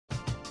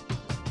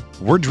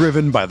We're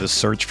driven by the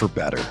search for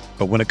better.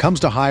 But when it comes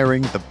to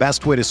hiring, the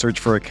best way to search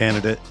for a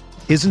candidate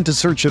isn't to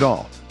search at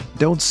all.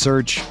 Don't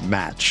search,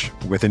 match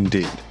with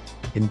Indeed.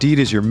 Indeed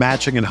is your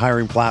matching and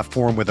hiring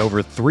platform with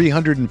over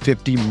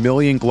 350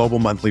 million global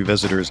monthly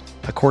visitors,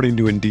 according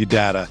to Indeed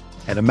data,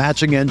 and a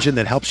matching engine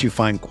that helps you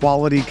find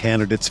quality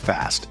candidates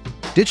fast.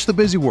 Ditch the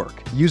busy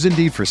work. Use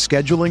Indeed for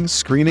scheduling,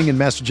 screening, and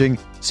messaging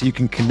so you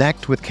can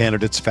connect with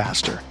candidates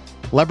faster.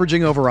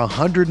 Leveraging over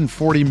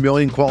 140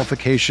 million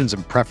qualifications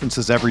and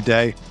preferences every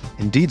day,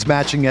 Indeed's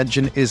matching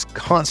engine is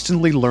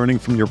constantly learning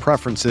from your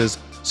preferences,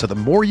 so the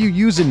more you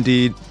use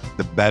Indeed,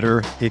 the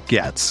better it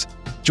gets.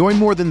 Join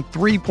more than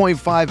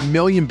 3.5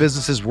 million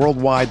businesses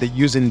worldwide that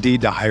use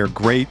Indeed to hire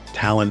great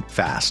talent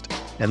fast.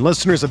 And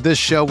listeners of this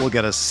show will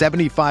get a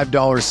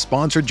 $75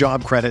 sponsored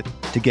job credit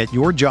to get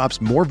your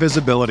jobs more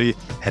visibility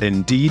at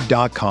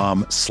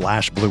Indeed.com/Blue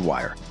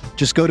Wire.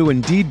 Just go to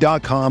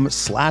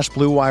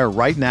Indeed.com/Blue Wire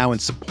right now and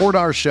support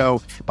our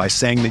show by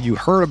saying that you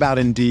heard about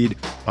Indeed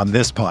on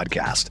this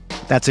podcast.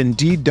 That's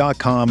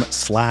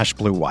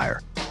Indeed.com/Blue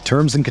Wire.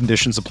 Terms and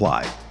conditions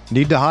apply.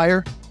 Need to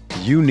hire?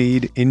 You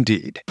need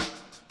Indeed.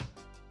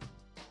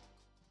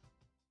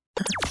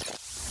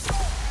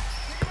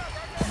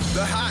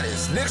 The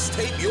hottest Knicks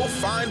tape you'll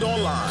find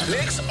online.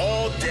 Knicks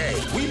all day.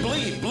 We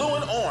bleed blue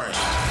and orange.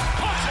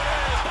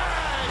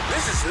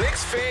 This is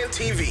Knicks Fan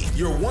TV,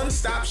 your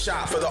one-stop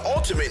shop for the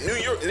ultimate New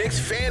York Knicks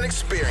fan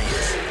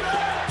experience.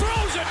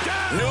 Throws it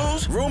down.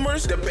 News,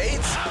 rumors,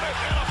 debates,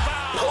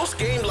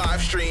 post-game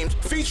live streams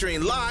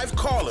featuring live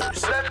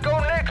callers. Let's go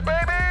Knicks,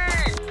 baby!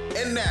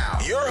 And now,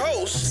 your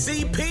host,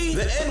 CP,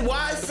 the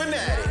NY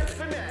Fanatic.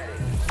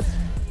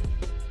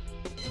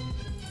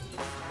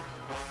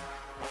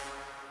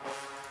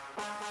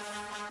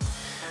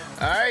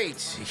 All right,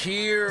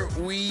 here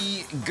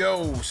we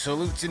go.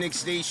 Salute to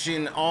Knicks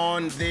Nation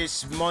on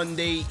this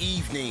Monday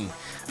evening.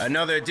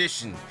 Another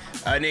edition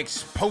of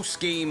Knicks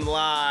post-game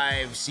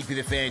live. CP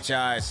the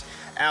franchise,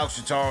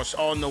 Alex Charles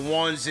on the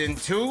ones and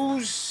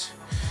twos.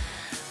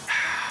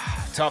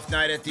 Tough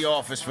night at the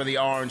office for the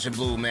orange and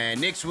blue, man.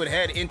 Knicks would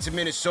head into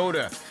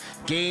Minnesota.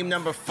 Game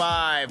number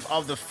 5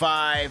 of the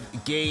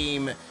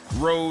 5-game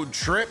road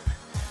trip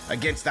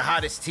against the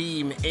hottest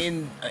team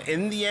in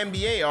the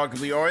NBA,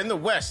 arguably, or in the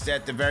West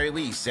at the very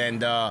least.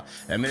 And a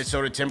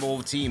Minnesota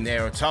Timberwolves team.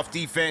 They're a tough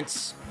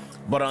defense,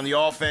 but on the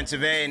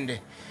offensive end,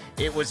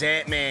 it was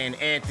Ant-Man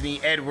Anthony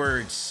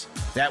Edwards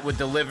that would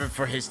deliver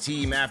for his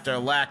team after a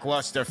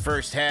lackluster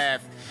first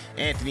half.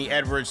 Anthony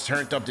Edwards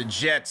turned up the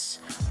Jets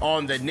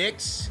on the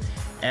Knicks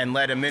and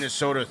led a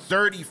Minnesota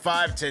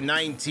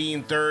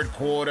 35-19 third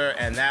quarter,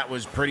 and that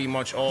was pretty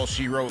much all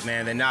she wrote,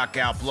 man. The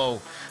knockout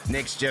blow.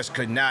 Knicks just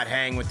could not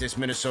hang with this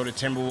Minnesota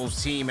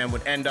Timberwolves team and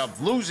would end up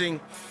losing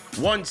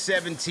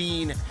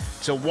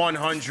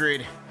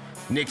 117-100.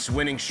 Knicks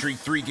winning streak,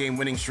 3-game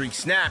winning streak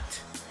snapped,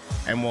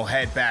 and we'll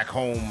head back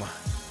home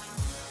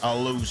a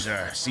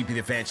loser. CP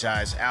the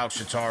franchise, Alex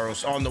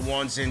Chataros on the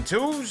ones and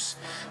twos.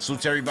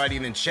 Salute to everybody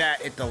in the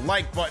chat. Hit the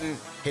like button,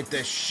 hit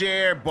the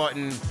share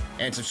button,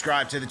 and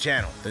subscribe to the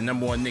channel. The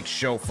number one Knicks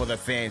show for the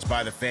fans,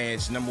 by the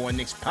fans. Number one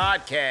Knicks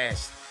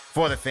podcast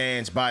for the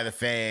fans, by the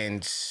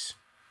fans.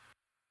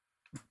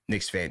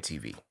 Knicks Fan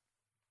TV.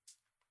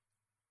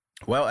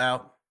 Well,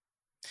 Al,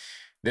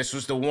 this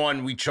was the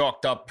one we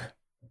chalked up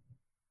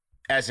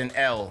as an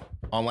L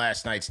on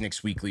last night's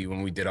Knicks Weekly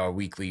when we did our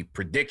weekly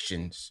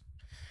predictions.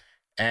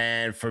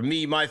 And for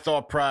me, my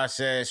thought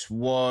process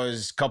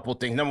was a couple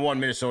things. Number one,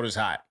 Minnesota's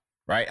hot,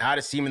 right?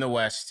 Hottest team in the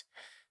West.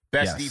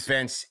 Best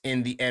defense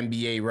in the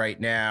NBA right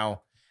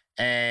now.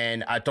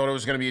 And I thought it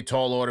was going to be a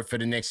tall order for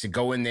the Knicks to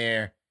go in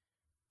there.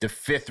 The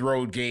 5th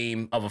road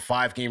game of a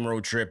 5-game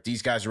road trip.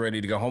 These guys are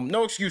ready to go home.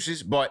 No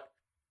excuses, but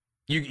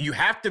you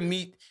have to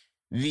meet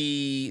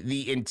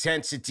the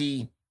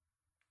intensity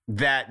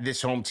that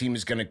this home team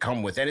is going to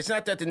come with. And it's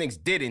not that the Knicks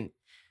didn't,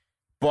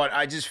 but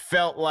I just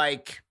felt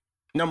like,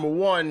 number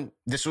one,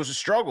 this was a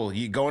struggle.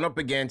 You're going up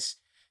against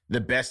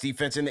the best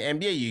defense in the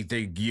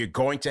NBA. You're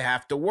going to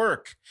have to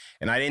work.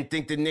 And I didn't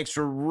think the Knicks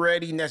were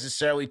ready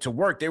necessarily to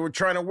work. They were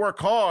trying to work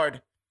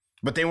hard,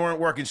 but they weren't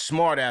working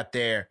smart out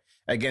there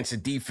against a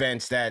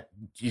defense that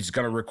is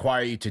going to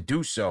require you to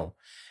do so.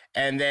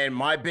 And then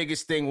my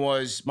biggest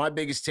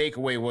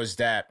takeaway was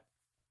that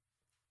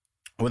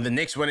when the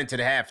Knicks went into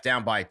the half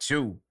down by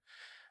 2,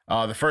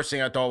 the first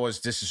thing I thought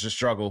was this is a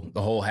struggle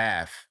the whole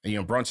half. You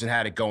know, Brunson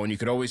had it going. You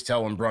could always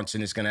tell when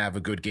Brunson is going to have a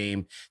good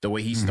game the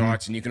way he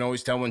starts, and you can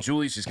always tell when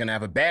Julius is going to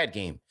have a bad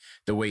game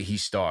the way he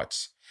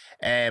starts.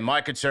 And my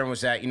concern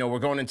was that, we're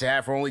going into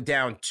half, we're only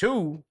down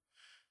 2,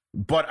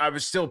 but I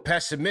was still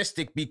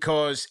pessimistic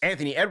because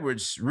Anthony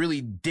Edwards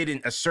really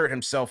didn't assert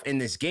himself in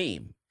this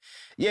game.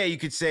 Yeah, you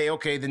could say,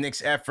 okay, the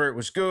Knicks' effort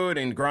was good,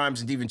 and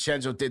Grimes and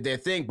DiVincenzo did their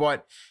thing,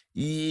 but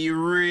you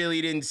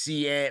really didn't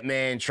see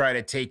Ant-Man try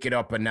to take it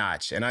up a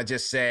notch. And I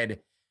just said,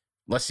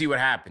 let's see what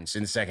happens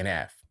in the second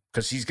half,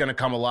 because he's going to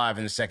come alive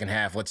in the second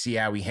half. Let's see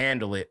how we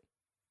handle it.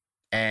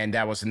 And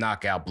that was a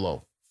knockout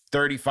blow.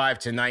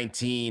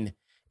 35-19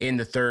 in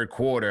the third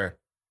quarter.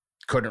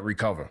 Couldn't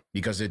recover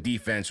because the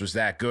defense was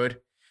that good.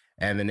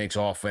 and the Knicks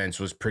offense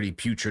was pretty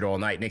putrid all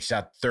night. Knicks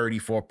shot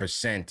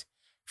 34%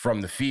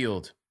 from the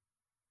field.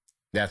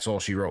 That's all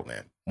she wrote,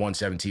 man.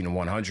 117 and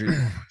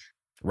 100.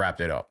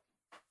 Wrapped it up.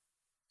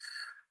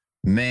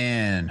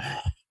 Man.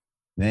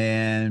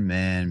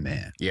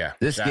 Yeah.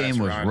 This game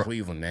was Ron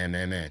Cleveland,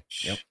 man.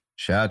 Yep.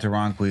 Shout out to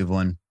Ron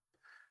Cleveland.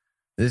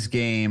 This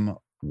game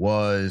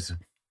was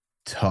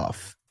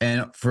tough.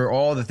 And for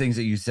all the things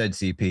that you said,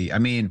 CP, I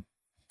mean,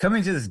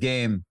 coming to this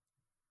game,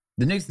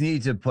 the Knicks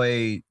need to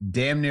play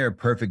damn near a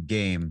perfect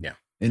game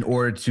in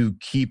order to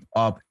keep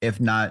up, if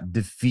not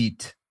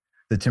defeat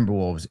the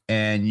Timberwolves.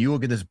 And you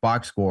look at this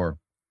box score,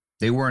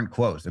 they weren't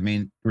close. I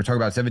mean, we're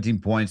talking about 17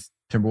 points,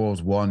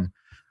 Timberwolves won.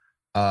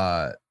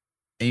 And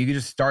you can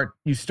just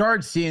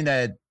started seeing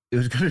that it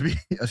was going to be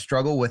a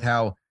struggle with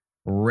how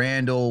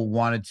Randall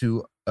wanted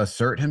to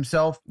assert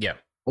himself. Yeah.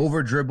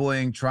 Over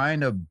dribbling, trying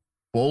to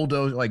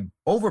bulldoze, like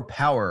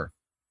overpower,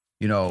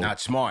 not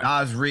smart.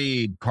 Naz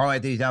Reid,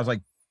 Karl-Anthony Towns.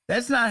 Like,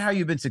 that's not how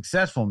you've been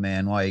successful,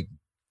 man. Like,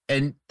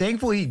 and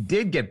thankfully he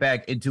did get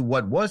back into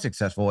what was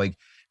successful. Like,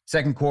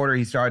 second quarter,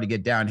 he started to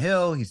get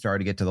downhill. He started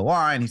to get to the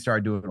line. He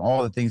started doing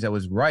all the things that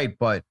was right.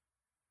 But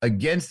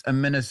against a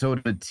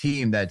Minnesota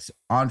team that's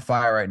on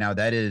fire right now,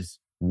 that is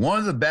one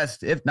of the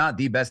best, if not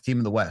the best team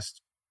in the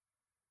West,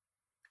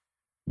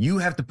 you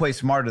have to play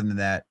smarter than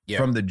that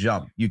from the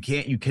jump. You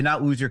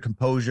cannot lose your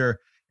composure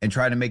and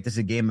try to make this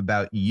a game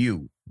about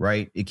you,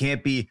 right? It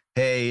can't be,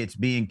 hey, it's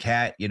me and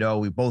Cat,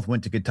 we both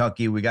went to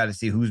Kentucky. We got to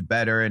see who's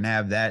better and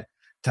have that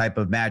type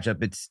of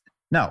matchup.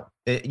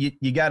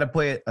 You got to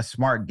play a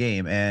smart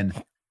game. And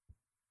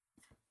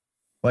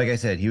like I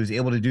said, he was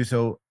able to do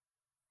so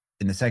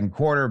in the second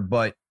quarter,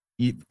 but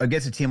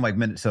against a team like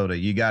Minnesota,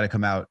 you got to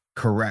come out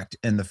correct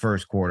in the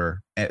first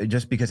quarter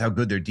just because how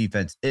good their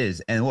defense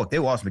is. And look, they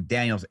lost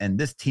McDaniels and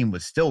this team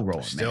was still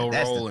rolling.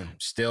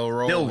 Still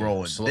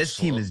rolling. This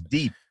team is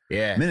deep.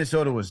 Yeah.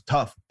 Minnesota was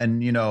tough.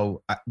 And,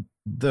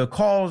 the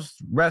calls,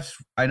 refs,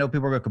 I know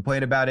people are going to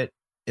complain about it.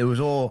 It was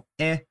all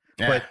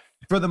but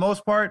for the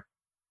most part,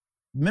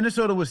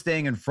 Minnesota was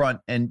staying in front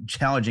and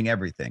challenging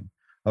everything.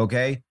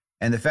 Okay.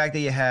 And the fact that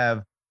you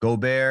have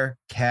Gobert,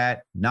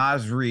 Cat,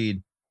 Naz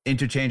Reid,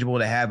 interchangeable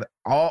to have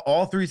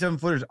all 3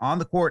 7-footers on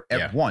the court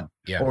at one,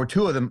 or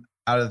 2 of them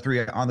out of the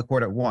 3 on the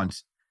court at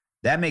once.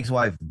 That makes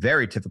life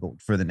very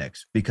difficult for the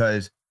Knicks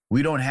because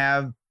we don't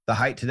have the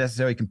height to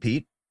necessarily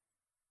compete.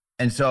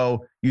 And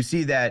so you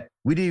see that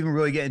we didn't even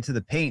really get into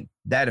the paint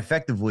that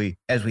effectively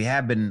as we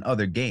have been in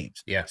other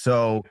games. Yeah.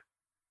 So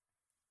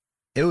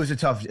it was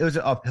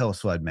an uphill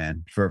sled,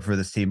 man, for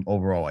this team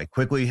overall. Like,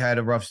 Quickly had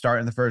a rough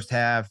start in the first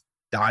half.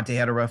 Dante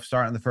had a rough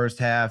start in the first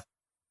half.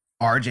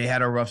 RJ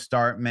had a rough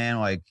start, man.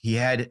 Like, he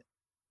had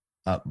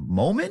a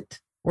moment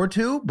or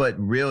two, but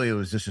really it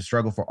was just a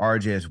struggle for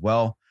RJ as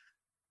well.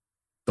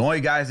 The only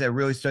guys that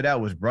really stood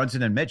out was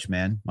Brunson and Mitch,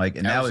 man. Like,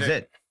 and that was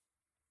it.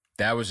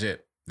 That was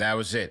it.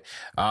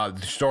 The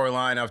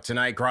storyline of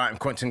tonight,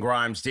 Quentin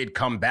Grimes did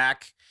come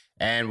back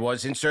and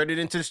was inserted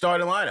into the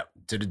starting lineup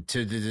to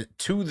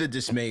the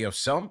dismay of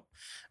some,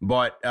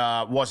 but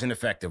wasn't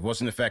effective.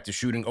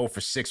 Shooting 0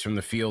 for 6 from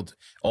the field.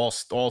 All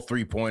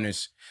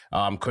 3-pointers.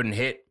 Couldn't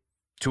hit.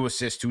 2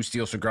 assists, 2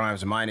 steals for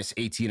Grimes, a minus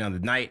 18 on the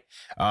night.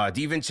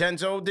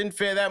 DiVincenzo didn't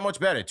fare that much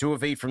better. 2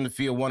 of 8 from the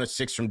field, 1 of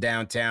 6 from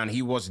downtown.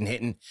 He wasn't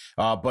hitting,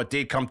 but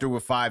did come through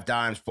with 5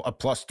 dimes, a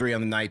plus 3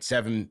 on the night,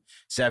 7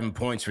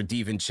 points for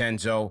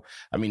DiVincenzo.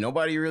 I mean,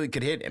 nobody really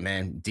could hit it,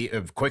 man.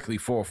 Quickly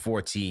 4 of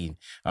 14.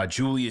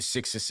 Julius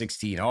 6 of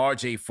 16.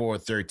 RJ 4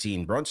 of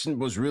 13. Brunson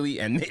was really,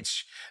 and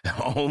Mitch, the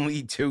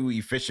only 2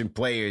 efficient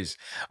players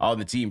on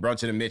the team.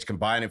 Brunson and Mitch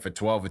combining for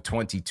 12 of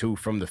 22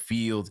 from the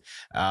field.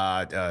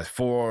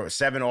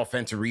 7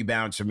 offensive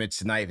rebounds for Mitch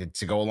tonight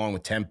to go along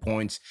with 10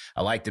 points.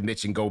 I like the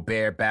Mitch and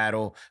Gobert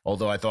battle,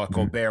 although I thought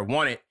Gobert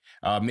won it.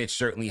 Mitch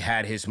certainly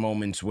had his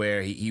moments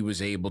where he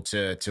was able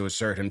to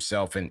assert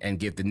himself and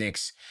give the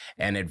Knicks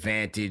an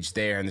advantage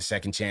there in the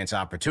second chance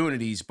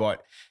opportunities,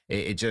 but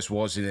it just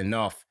wasn't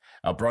enough.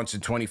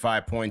 Brunson,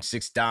 25 points,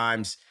 6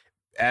 dimes.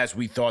 As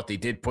we thought, they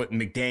did put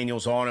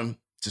McDaniels on him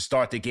to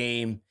start the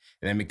game.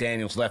 And then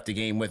McDaniels left the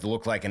game with, it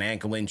looked like an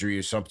ankle injury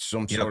or some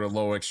sort of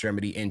lower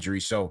extremity injury.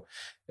 So,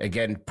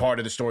 again, part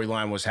of the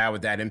storyline was how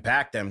would that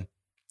impact them?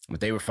 But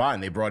they were fine.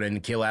 They brought in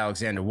Nikhil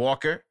Alexander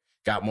Walker,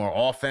 got more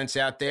offense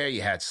out there.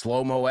 You had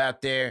Slow-Mo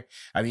out there.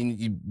 I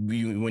mean,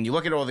 when you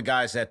look at all the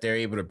guys that they're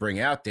able to bring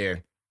out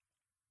there,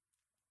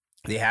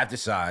 they have the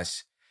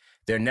size.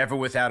 They're never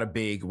without a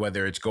big,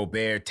 whether it's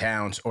Gobert,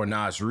 Towns, or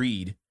Naz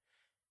Reid.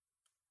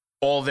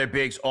 All their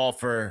bigs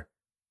offer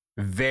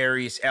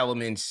various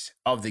elements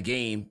of the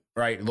game,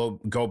 right?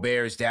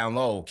 Gobert is down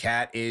low.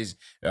 Cat is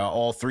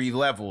all 3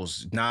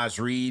 levels. Naz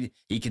Reid,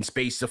 he can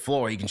space the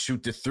floor. He can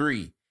shoot the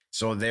 3.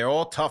 So they're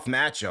all tough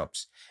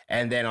matchups.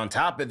 And then on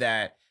top of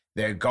that,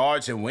 their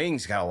guards and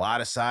wings got a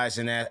lot of size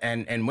and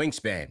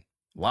wingspan.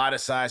 A lot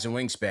of size and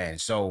wingspan.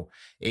 So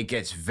it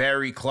gets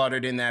very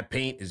cluttered in that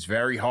paint. It's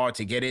very hard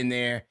to get in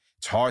there.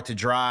 It's hard to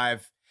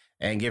drive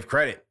and give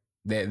credit.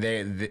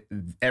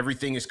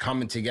 Everything is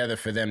coming together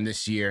for them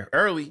this year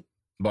early.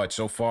 But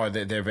so far,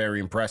 they're very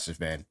impressive,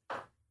 man.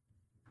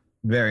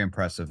 very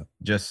impressive.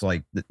 Just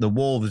like the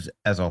Wolves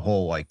as a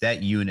whole, like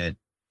that unit,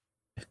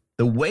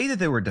 the way that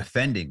they were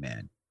defending,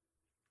 man,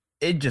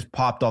 it just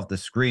popped off the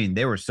screen.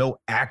 They were so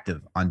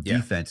active on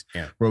defense,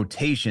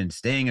 rotation,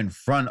 staying in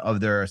front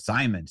of their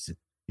assignments.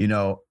 You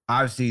know,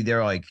 obviously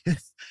they're like,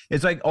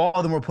 it's like all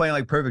of them were playing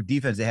like perfect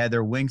defense. They had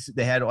their wings,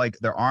 they had like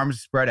their arms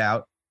spread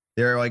out.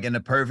 They're like in a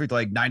perfect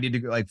like 90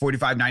 degree, like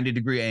 45, 90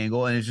 degree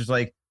angle. And it's just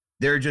like,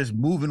 they're just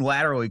moving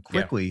laterally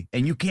quickly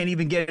and you can't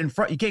even get in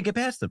front. You can't get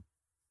past them.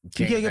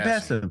 You can't get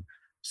past them.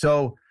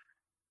 So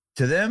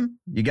to them,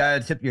 you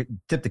got to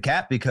tip the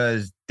cap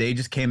because they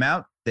just came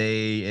out.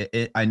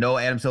 I know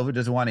Adam Silver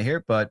doesn't want to hear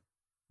it, but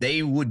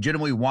they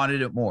legitimately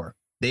wanted it more.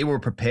 They were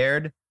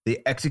prepared.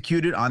 They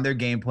executed on their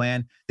game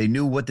plan. They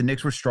knew what the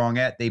Knicks were strong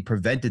at. They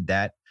prevented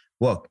that.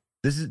 Look,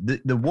 this is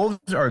the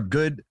Wolves are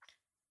good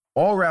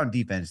all-around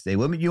defense. They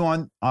limit you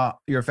on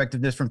your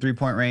effectiveness from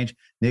three-point range.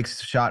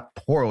 Knicks shot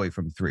poorly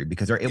from three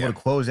because they're able to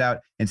close out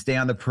and stay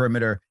on the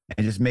perimeter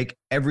and just make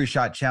every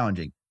shot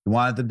challenging. You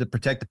wanted them to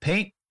protect the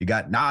paint. You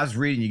got Naz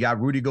Reid and you got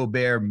Rudy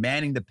Gobert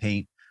manning the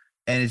paint,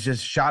 and it's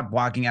just shot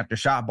blocking after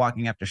shot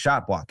blocking after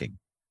shot blocking.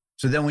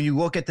 So then when you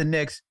look at the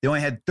Knicks, they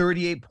only had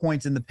 38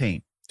 points in the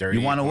paint.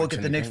 You want to look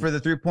at the Knicks for the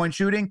three-point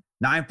shooting?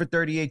 9 for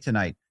 38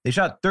 tonight. They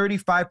shot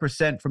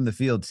 35% from the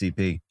field,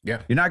 CP.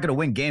 Yeah. You're not going to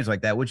win games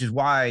like that, which is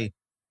why,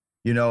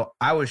 you know,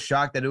 I was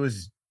shocked that it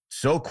was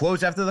so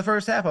close after the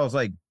first half. I was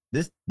like,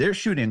 they're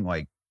shooting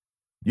like,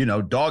 you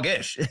know,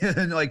 dog-ish.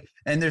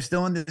 and they're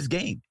still in this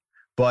game.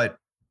 But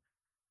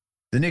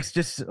the Knicks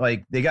just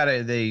like,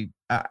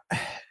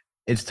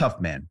 it's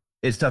tough, man.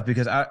 It's tough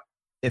because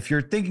if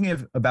you're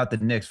thinking about the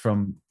Knicks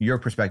from your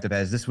perspective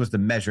as this was the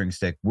measuring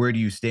stick, where do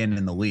you stand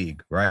in the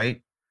league, right?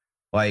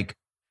 Like,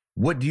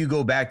 what do you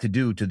go back to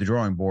do to the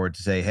drawing board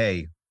to say,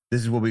 hey,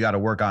 this is what we got to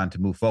work on to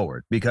move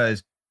forward?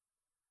 Because,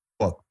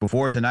 look,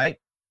 before tonight,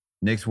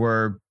 Knicks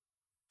were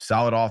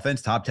solid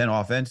offense, top 10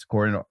 offense,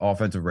 according to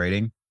offensive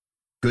rating,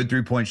 good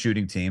three-point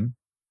shooting team,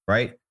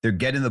 right? They're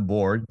getting the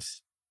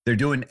boards. They're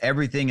doing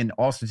everything in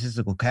all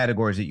statistical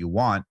categories that you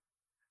want.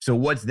 So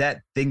what's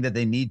that thing that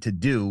they need to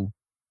do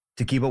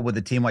to keep up with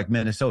a team like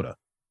Minnesota?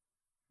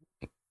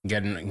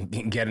 Get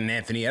an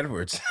Anthony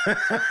Edwards.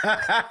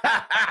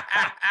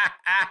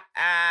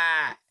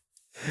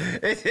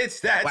 It's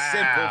that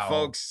simple,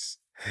 folks.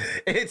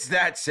 It's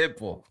that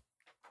simple.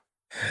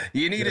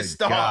 You need a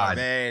star,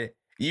 man.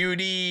 You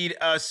need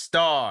a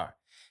star.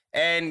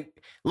 And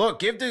look,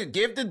 give the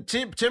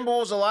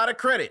Timberwolves a lot of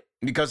credit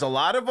because a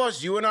lot of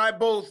us, you and I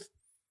both,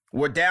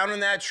 were down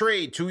in that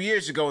trade 2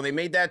 years ago, and they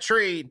made that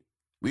trade.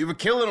 We were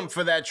killing them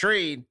for that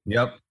trade.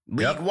 Yep.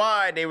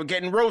 League-wide, they were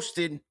getting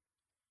roasted.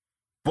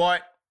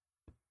 But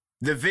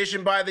the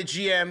vision by the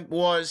GM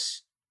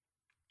was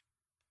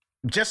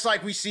just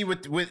like we see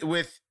with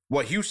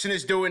what Houston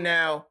is doing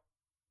now,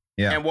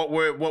 and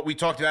what we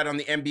talked about on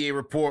the NBA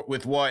report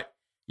with what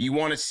you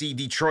want to see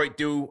Detroit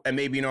do and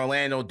maybe in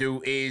Orlando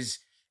do is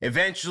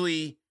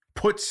eventually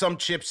put some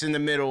chips in the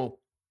middle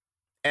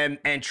and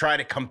try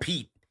to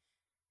compete.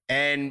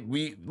 And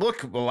we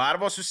look, a lot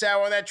of us were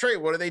sour on that trade.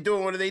 What are they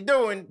doing? What are they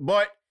doing?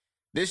 But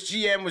this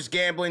GM was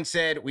gambling,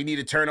 said we need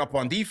to turn up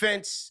on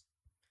defense,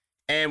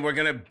 and we're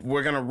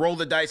gonna roll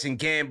the dice and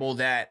gamble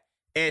that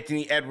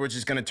Anthony Edwards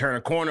is gonna turn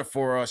a corner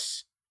for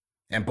us.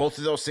 And both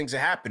of those things are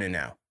happening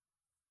now.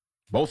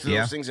 Both of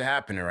those things are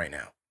happening right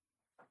now.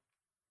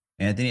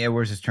 Anthony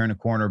Edwards has turned a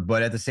corner,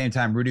 but at the same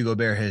time, Rudy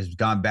Gobert has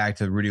gone back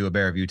to Rudy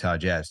Gobert of Utah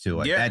Jazz too.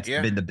 Like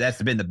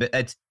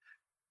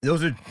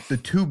those are the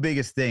two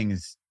biggest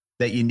things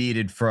that you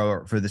needed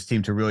for this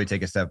team to really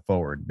take a step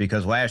forward.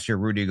 Because last year,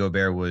 Rudy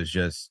Gobert was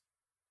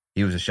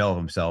he was a shell of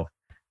himself.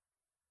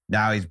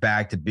 Now he's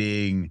back to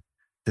being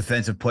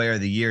defensive player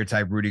of the year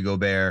type Rudy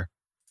Gobert.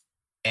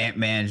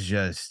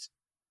 Ant-Man's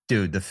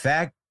dude, the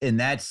fact in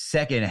that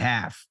second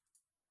half,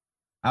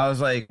 I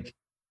was like,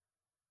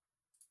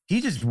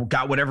 he just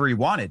got whatever he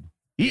wanted.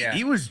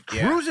 He was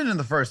cruising in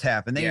the first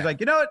half, and then he's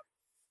like, you know what?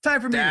 Time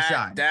for me to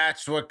shine.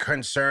 That's what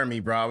concerned me,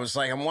 bro. I was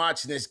like, I'm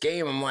watching this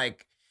game. I'm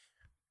like,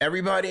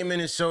 everybody in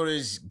Minnesota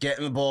is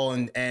getting the ball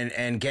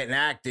and getting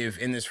active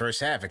in this first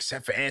half,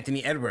 except for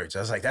Anthony Edwards. I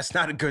was like, that's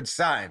not a good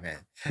sign, man.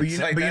 But you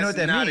know what that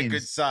means? Not a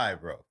good sign,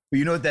 bro. But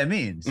you know what that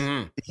means?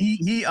 Mm-hmm.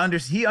 He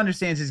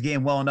understands his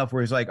game well enough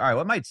where he's like, all right,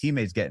 let my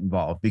teammates get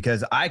involved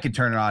because I could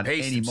turn it on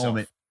any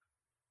moment.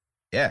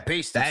 Yeah,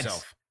 Pace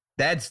himself.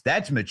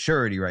 That's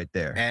maturity right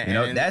there.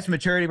 That's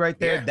maturity right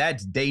there. Yeah.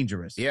 That's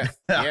dangerous. Yeah.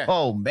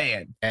 Oh,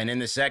 man. And in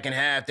the second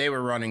half, they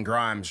were running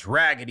Grimes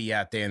raggedy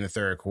out there in the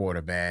third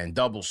quarter, man.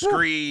 Double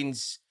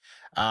screens.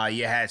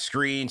 You had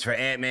screens for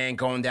Ant-Man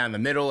going down the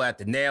middle at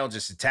the nail,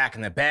 just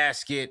attacking the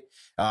basket.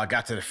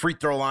 Got to the free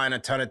throw line a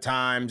ton of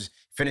times.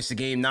 Finished the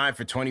game 9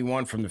 for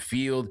 21 from the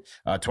field.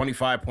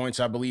 25 points,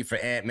 I believe, for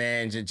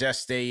Ant-Man.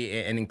 Just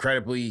an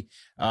incredibly,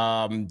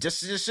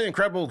 just an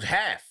incredible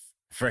half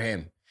for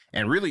him.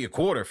 And really a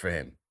quarter for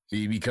him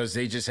because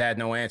they just had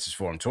no answers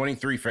for him.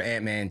 23 for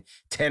Ant-Man,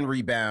 10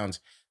 rebounds,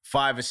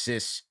 5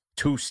 assists,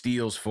 2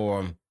 steals for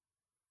him,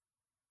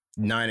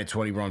 9 and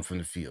 20 run from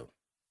the field.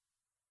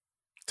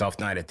 Tough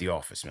night at the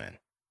office, man.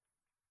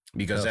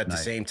 Because at the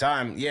same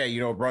time,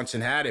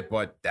 Brunson had it,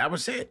 but that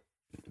was it.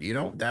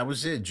 That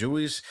was it.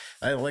 Julius,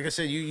 like I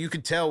said, you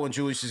could tell when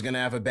Julius is going to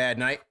have a bad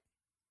night.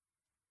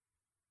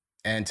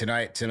 And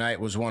tonight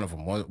was one of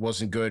them.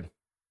 Wasn't good.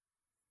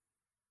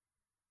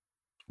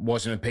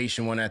 Wasn't a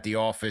patient one at the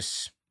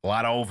office. A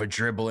lot of over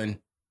dribbling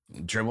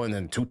and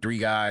 2-3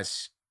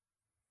 guys.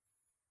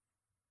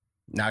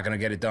 Not going to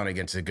get it done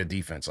against a good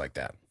defense like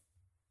that.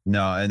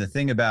 No, and the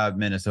thing about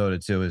Minnesota,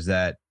 too, is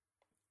that,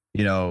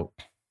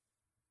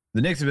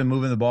 the Knicks have been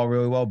moving the ball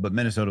really well, but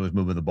Minnesota was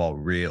moving the ball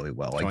really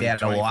well. Like, they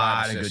had a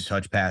lot of good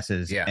touch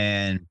passes. Yeah.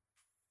 And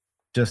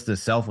just the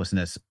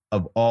selflessness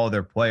of all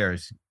their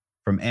players,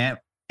 from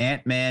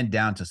Ant-Man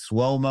down to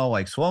Slow-Mo.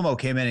 Like, Slow-Mo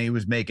came in and he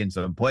was making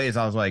some plays.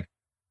 I was like,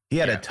 he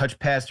had a touch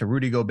pass to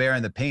Rudy Gobert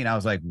in the paint. I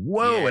was like,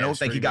 whoa. And it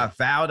looked like he got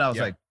fouled. I was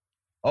like,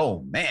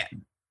 oh, man.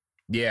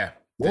 Yeah.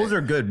 Those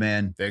are good,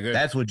 man. They're good.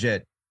 That's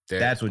legit.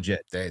 That's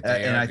legit.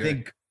 And I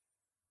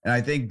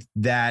think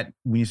that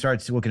when you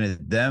start looking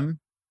at them,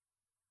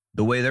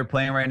 the way they're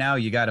playing right now,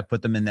 you got to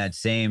put them in that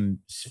same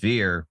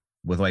sphere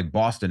with like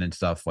Boston and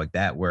stuff like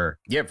that, where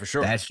for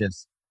sure. That's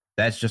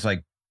just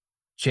like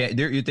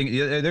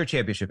they're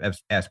championship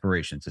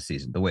aspirations this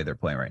season, the way they're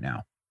playing right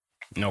now.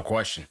 No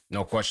question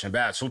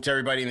about it. Salute to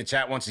everybody in the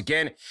chat once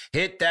again.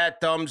 Hit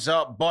that thumbs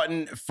up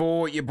button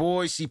for your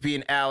boys, CP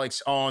and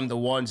Alex on the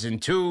 1s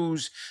and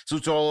 2s.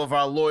 Salute to all of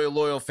our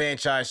loyal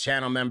franchise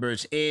channel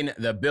members in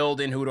the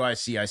building. Who do I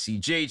see? I see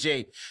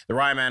JJ, the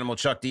Rhyme Animal,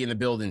 Chuck D in the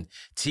building,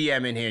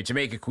 TM in here,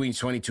 Jamaica Queens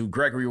 22,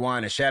 Gregory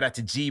Weiner. Shout out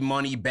to G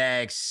Money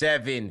Bag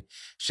 7.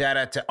 Shout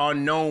out to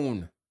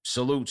Unknown.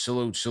 Salute.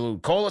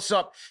 Call us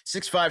up,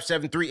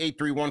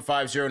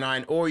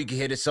 657-383-1509, or you can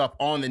hit us up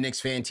on the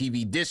Knicks Fan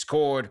TV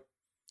Discord.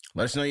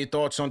 Let us know your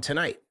thoughts on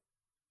tonight.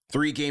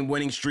 3-game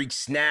winning streak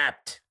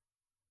snapped.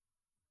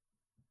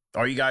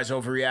 Are you guys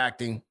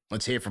overreacting?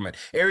 Let's hear from it.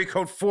 Area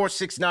code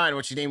 469.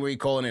 What's your name? Where are you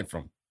calling in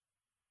from?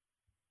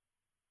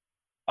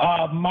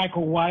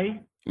 Michael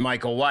White.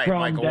 Michael White.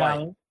 From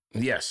Dallas.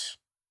 Yes.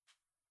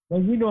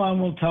 Well, I'm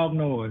going to talk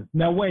noise.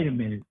 Now, wait a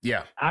minute.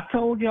 Yeah. I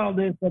told y'all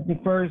this at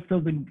the first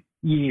of the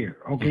year.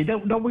 Okay,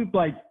 don't we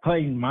play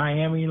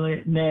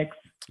Miami next?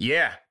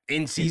 Yeah.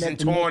 In-season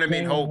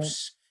tournament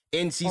hopes.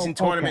 In-season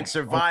tournament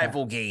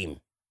survival game.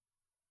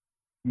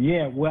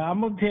 Yeah, well, I'm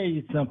going to tell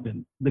you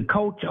something. The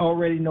coach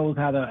already knows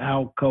how to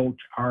out-coach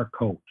our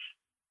coach.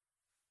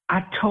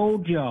 I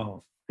told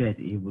y'all that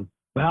it was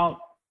about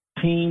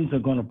teams are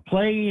going to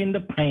play in the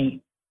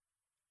paint,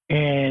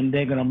 and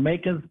they're going to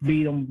make us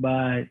beat them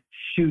by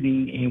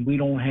shooting, and we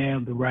don't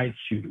have the right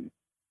shooters.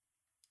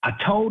 I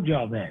told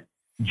y'all that.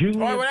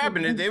 What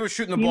happened? They were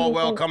shooting the ball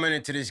well coming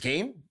into this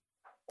game.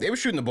 They were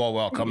shooting the ball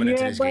well coming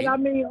into this game. Yeah, but I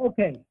mean,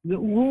 okay,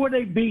 who are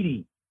they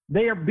beating?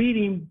 They are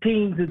beating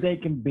teams that they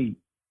can beat.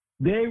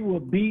 They will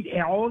beat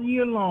all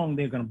year long.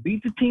 They're going to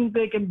beat the teams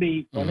they can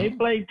beat. When they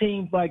play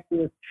teams like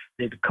this,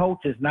 the coach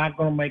is not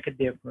going to make a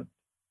difference.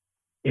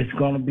 It's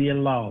going to be a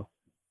loss.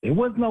 There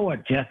was no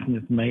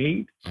adjustments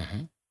made.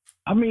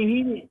 I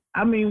mean,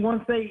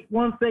 once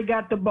they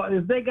got the ball,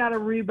 if they got a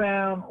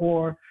rebound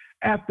or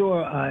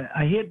after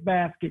a hit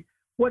basket,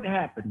 what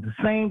happened? The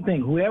same thing.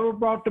 Whoever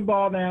brought the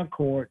ball down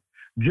court,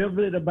 dribbled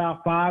it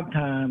about 5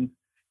 times.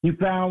 You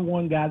found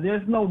one guy.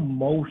 There's no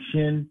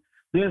motion.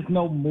 There's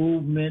no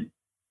movement.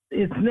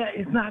 It's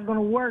not going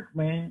to work,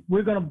 man.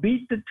 We're going to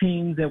beat the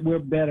teams that we're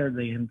better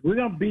than. We're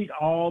going to beat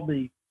all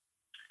the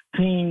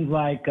teams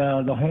like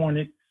the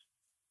Hornets.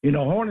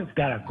 Hornets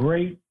got a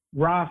great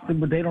roster,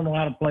 but they don't know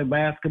how to play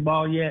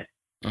basketball yet.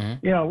 We're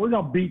going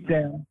to beat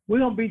them. We're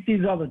going to beat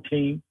these other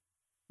teams.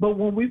 But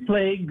when we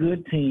play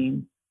good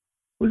teams,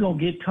 we're going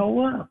to get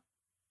towed up.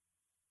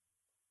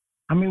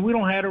 I mean, we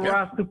don't have a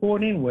roster for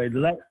it anyway.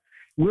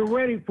 We're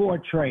ready for a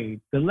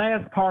trade. The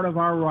last part of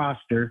our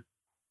roster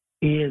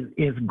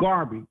is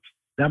garbage.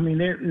 I mean,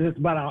 there's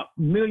about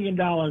 $1 million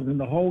in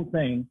the whole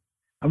thing.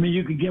 I mean,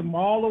 you could give them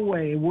all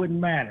away. It wouldn't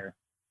matter.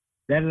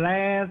 That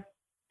last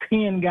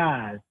 10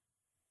 guys.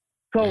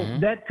 So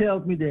that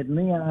tells me that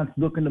Leon's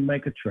looking to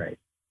make a trade.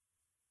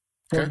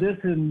 So this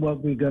is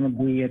what we're going to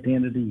be at the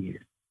end of the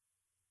year.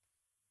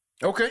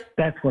 Okay.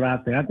 That's what I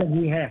think. I think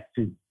we have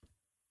to.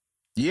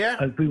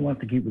 Yeah. If we want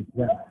to keep it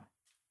going.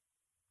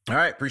 All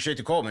right. Appreciate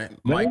the call, man.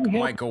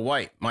 Michael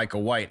White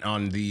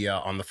on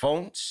the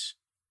phones.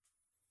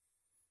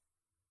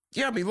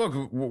 Yeah, I mean,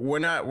 look, we're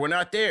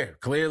not there.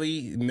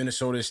 Clearly,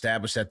 Minnesota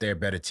established that they're a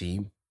better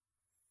team.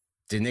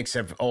 The Knicks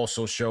have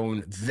also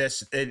shown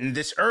this in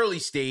this early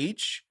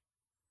stage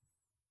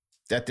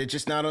that they're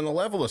just not on the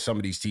level of some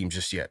of these teams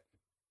just yet.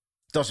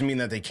 Doesn't mean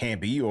that they can't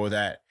be or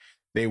that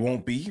they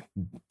won't be.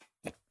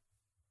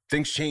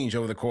 Things change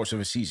over the course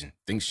of a season.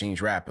 Things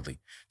change rapidly.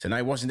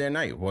 Tonight wasn't their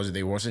night.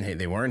 They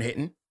weren't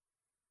hitting.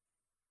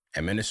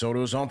 And Minnesota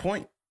was on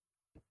point.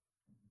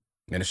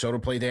 Minnesota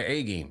played their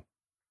A game.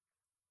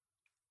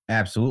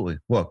 Absolutely.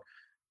 Look,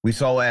 we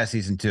saw last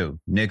season too.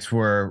 Knicks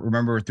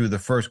remember through the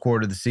first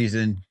quarter of the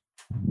season,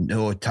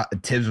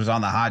 Tibbs was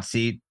on the hot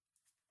seat.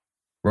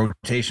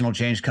 Rotational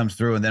change comes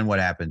through, and then what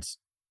happens?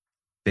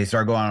 They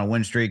start going on a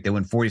win streak. They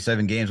win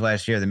 47 games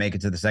last year. They make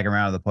it to the second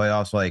round of the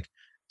playoffs. Like,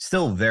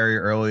 still very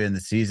early in the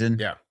season.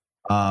 Yeah.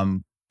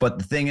 But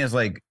the thing is,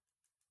 like,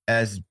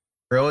 as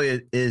early as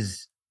it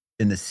is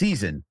in the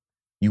season,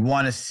 you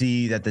want to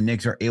see that the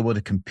Knicks are able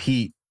to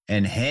compete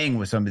and hang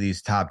with some of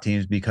these top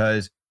teams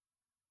because,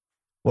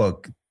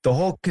 look, the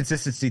whole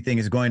consistency thing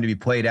is going to be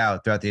played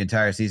out throughout the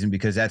entire season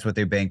because that's what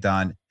they banked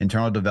on,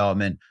 internal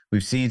development.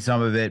 We've seen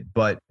some of it,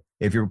 but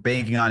if you're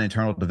banking on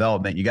internal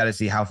development, you got to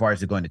see how far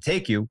is it going to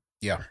take you.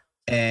 Yeah.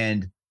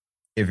 And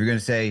if you're going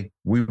to say,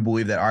 we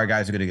believe that our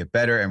guys are going to get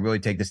better and really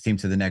take this team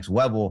to the next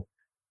level,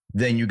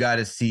 then you got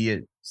to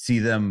see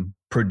them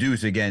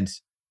produce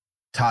against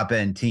top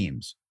end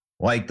teams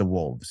like the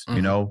Wolves. Mm-hmm.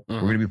 You know, we're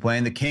going to be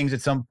playing the Kings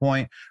at some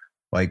point.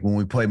 Like when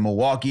we play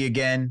Milwaukee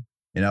again,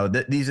 you know,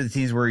 these are the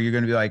teams where you're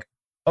going to be like,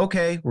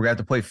 okay, we're going to have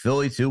to play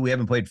Philly too. We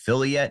haven't played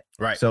Philly yet.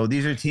 Right. So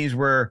these are teams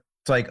where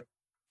it's like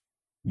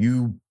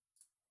the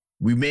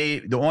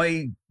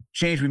only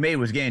change we made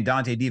was getting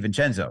Dante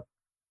DiVincenzo.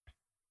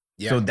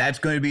 Yeah. So that's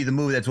going to be the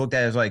move that's looked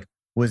at as like,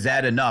 was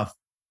that enough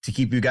to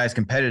keep you guys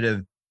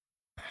competitive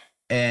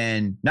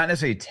and not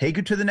necessarily take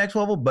you to the next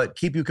level, but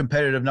keep you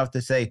competitive enough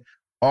to say,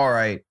 all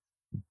right,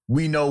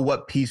 we know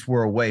what piece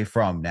we're away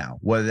from now,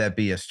 whether that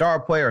be a star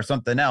player or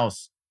something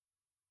else.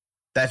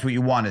 That's what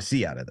you want to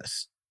see out of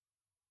this.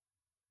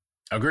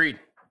 Agreed.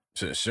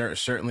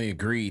 Certainly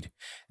agreed.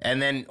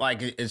 And then,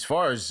 like, as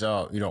far as,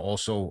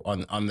 also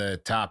on the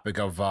topic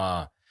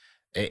of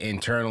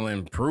internal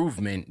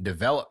improvement,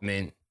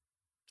 development,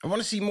 I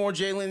want to see more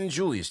Jalen and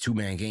Julius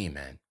two-man game,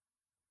 man.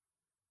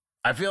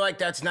 I feel like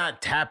that's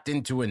not tapped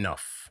into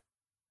enough.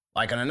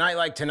 Like, on a night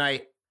like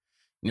tonight,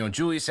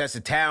 Julius has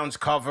the Towns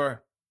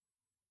cover.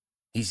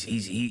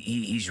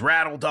 He's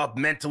rattled up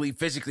mentally,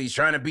 physically. He's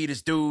trying to beat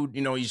his dude.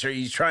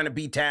 He's trying to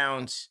beat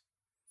Towns.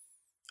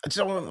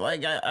 So,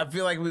 like, I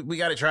feel like we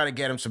got to try to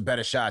get him some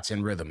better shots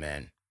in rhythm,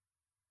 man.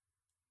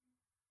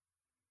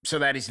 So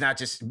that he's not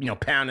just,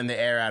 pounding the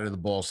air out of the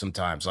ball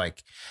sometimes.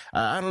 Like,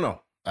 I don't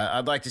know.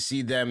 I'd like to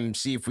see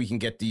if we can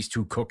get these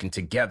two cooking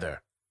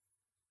together.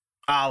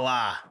 A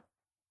la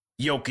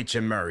Jokic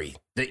and Murray.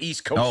 The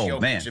East Coast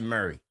Jokic and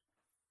Murray.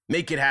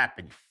 Make it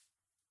happen.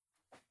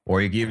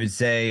 Or you could even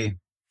say,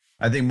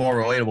 I think more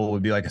relatable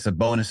would be like a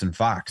Sabonis and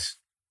Fox.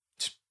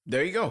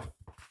 There you go.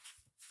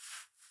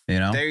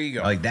 There you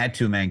go. Like that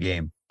two-man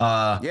game.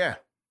 Yeah.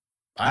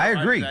 I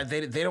agree.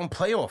 They don't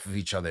play off of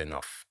each other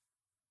enough.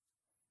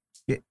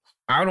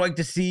 I would like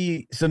to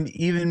see some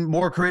even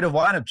more creative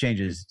lineup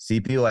changes,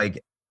 CP. Like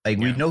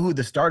we know who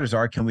the starters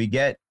are. Can we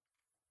get,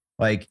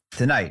 like,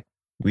 tonight,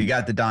 we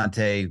got the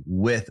Dante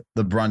with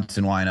the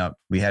Brunson lineup.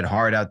 We had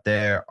Hart out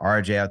there,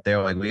 RJ out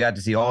there. Like, we got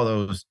to see all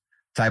those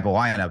type of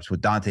lineups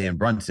with Dante and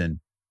Brunson.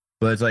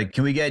 But it's like,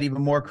 can we get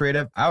even more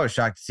creative? I was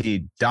shocked to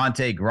see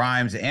Dante,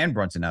 Grimes, and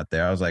Brunson out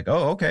there. I was like,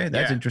 oh, okay,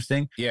 that's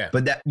interesting. Yeah.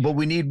 But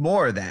we need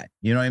more of that.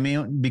 You know what I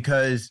mean?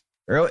 Because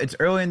it's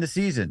early in the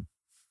season.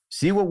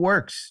 See what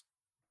works.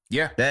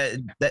 Yeah.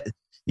 That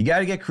you got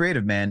to get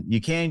creative, man.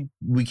 We can't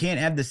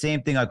have the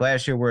same thing like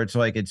last year where it's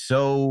like it's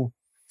so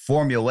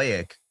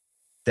formulaic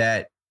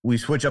that we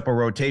switch up a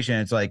rotation.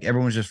 It's like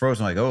everyone's just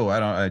frozen. Like,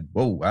 I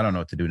don't know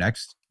what to do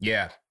next.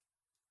 Yeah.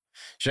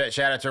 Shout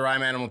out to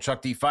Rhyme Animal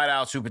Chuck D.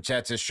 $5 super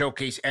chat says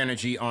showcase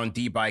energy on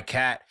D by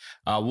Cat.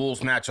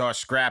 Wolves match our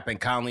scrap, and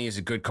Conley is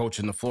a good coach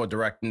on the floor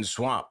directing the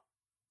swamp.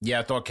 Yeah,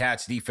 I thought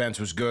Cat's defense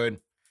was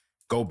good.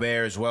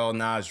 Gobert as well.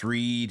 Nas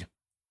Reed.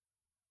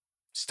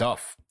 It's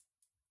tough.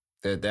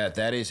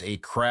 That is a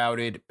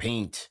crowded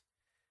paint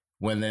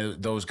when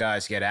those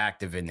guys get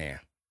active in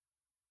there.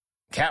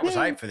 Cat was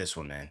hyped for this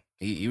one, man.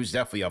 He was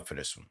definitely up for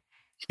this one.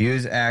 He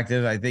was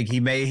active. I think he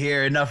may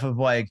hear enough of,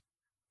 like,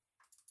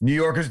 New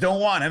Yorkers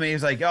don't want him.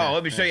 He's like,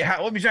 let me show you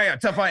how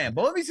tough I am.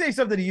 But let me say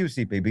something to you,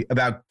 CP,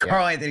 about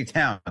Karl Anthony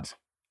Towns.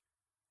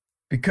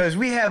 Because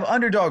we have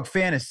Underdog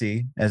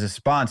Fantasy as a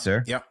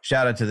sponsor. Yep.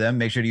 Shout out to them.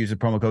 Make sure to use the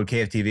promo code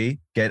KFTV.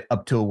 Get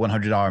up to a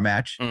 $100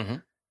 match. Mm-hmm.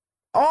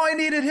 All I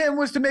needed him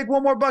was to make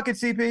one more bucket,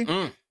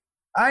 CP.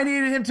 I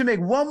needed him to make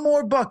one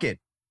more bucket.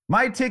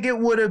 My ticket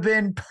would have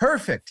been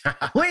perfect,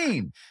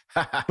 clean.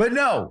 But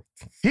no,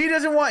 he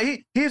doesn't want,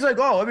 he's like,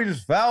 let me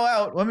just foul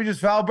out. Let me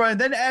just foul Brian.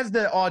 Then has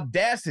the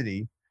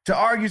audacity to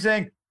argue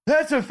saying,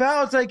 that's a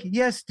foul. It's like,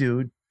 yes,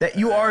 dude, that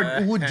you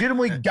are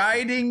legitimately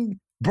guiding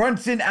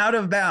Brunson out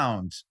of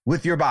bounds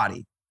with your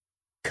body.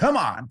 Come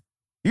on.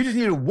 You just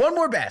needed one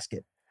more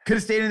basket. Could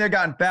have stayed in there,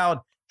 gotten fouled.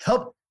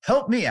 Help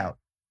me out.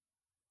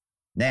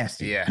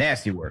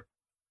 Nasty work.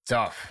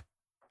 Tough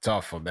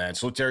one, man.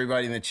 So to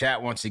everybody in the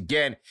chat once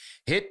again,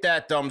 hit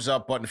that thumbs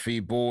up button for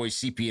you boys.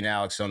 CP and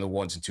Alex on the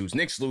ones and twos.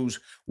 Knicks lose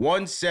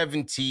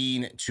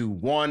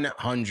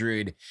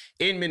 117-100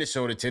 in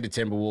Minnesota to the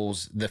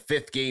Timberwolves. The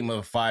fifth game of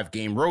a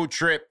 5-game road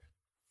trip.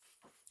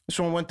 This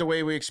one went the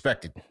way we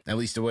expected, at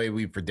least the way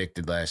we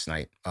predicted last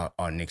night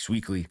on Knicks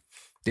Weekly.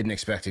 Didn't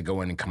expect to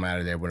go in and come out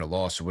of there with a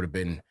loss. It would have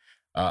been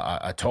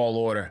a tall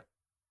order.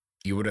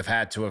 You would have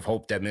had to have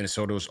hoped that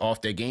Minnesota was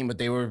off their game, but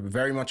they were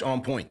very much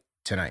on point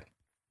tonight.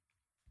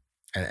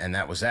 And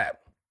that was that.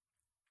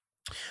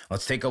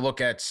 Let's take a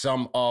look at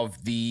some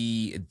of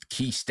the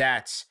key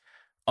stats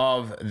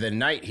of the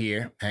night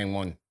here. Hang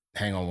on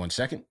 1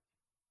 second.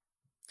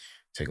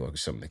 Take a look at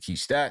some of the key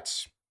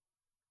stats.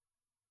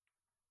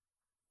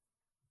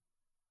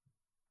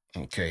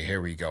 Okay,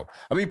 here we go.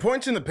 I mean,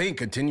 points in the paint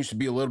continues to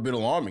be a little bit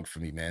alarming for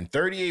me, man.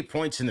 38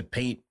 points in the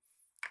paint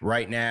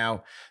right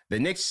now. The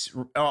Knicks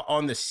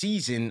on the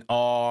season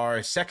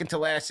are second to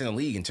last in the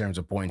league in terms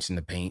of points in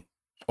the paint.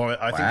 Or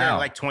I think they're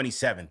like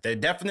 27th. They're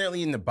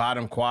definitely in the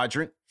bottom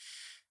quadrant.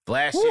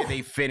 Last year,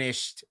 they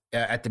finished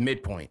at the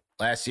midpoint.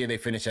 Last year, they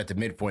finished at the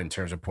midpoint in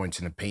terms of points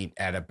in the paint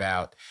at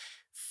about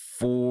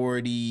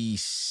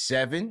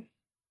 47.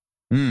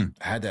 I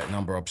had that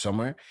number up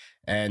somewhere.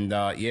 And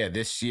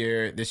this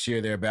year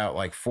they're about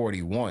like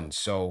 41.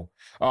 So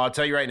I'll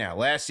tell you right now,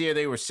 last year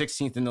they were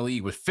 16th in the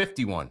league with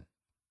 51.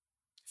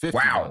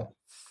 51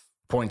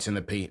 points in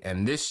the paint.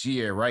 And this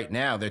year, right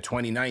now, they're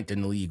 29th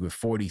in the league with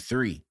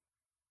 43.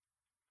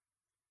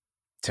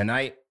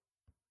 Tonight,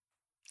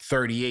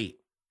 38.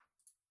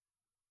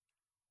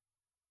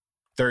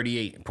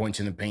 38 points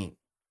in the paint.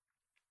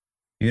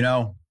 You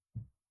know,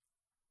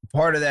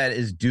 part of that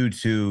is due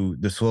to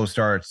the slow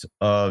starts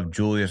of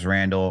Julius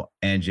Randle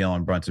and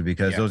Jalen Brunson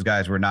because those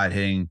guys were not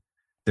hitting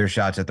their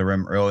shots at the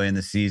rim early in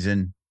the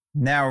season.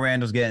 Now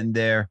Randle's getting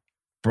there.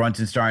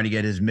 Brunson's starting to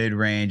get his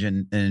mid-range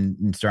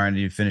and starting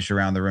to finish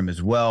around the rim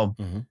as well.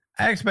 Mm-hmm.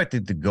 I expect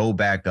it to go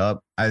back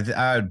up.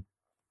 I'd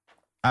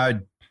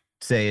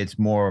say it's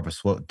more of a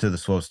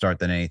slow start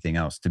than anything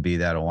else to be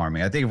that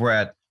alarming. I think if we're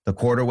at the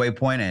quarter-way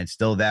point and it's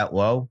still that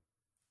low,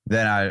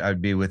 then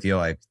I'd be with you.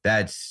 Like,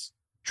 that's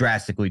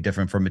drastically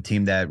different from a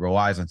team that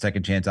relies on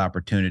second chance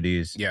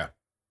opportunities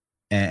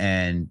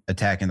and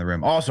attacking the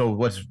rim. Also,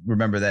 let's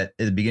remember that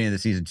at the beginning of the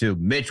season too,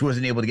 Mitch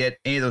wasn't able to get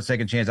any of those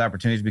second chance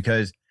opportunities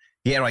because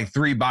he had like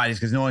 3 bodies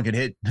because no one could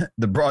hit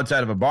the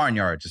broadside of a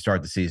barnyard to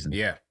start the season.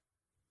 Yeah.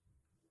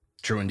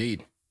 True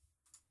indeed.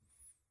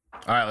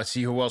 All right, let's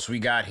see who else we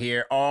got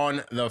here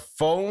on the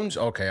phones.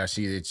 Okay, I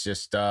see it's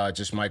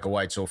just Michael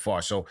White so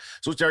far. So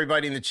to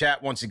everybody in the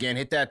chat, once again,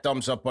 hit that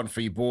thumbs up button for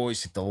you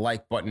boys. Hit the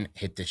like button,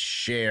 hit the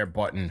share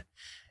button,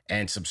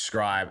 and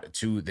subscribe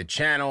to the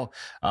channel.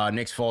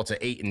 Knicks fall to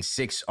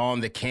 8-6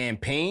 on the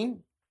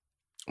campaign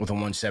with a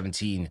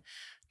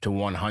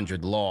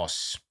 117-100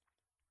 loss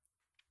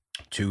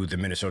to the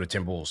Minnesota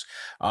Timberwolves.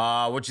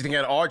 What do you think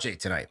about RJ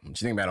tonight? What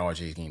do you think about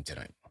RJ's game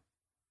tonight?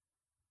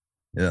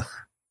 Yeah,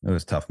 it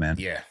was tough, man.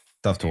 Yeah.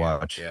 Tough to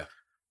watch. Yeah.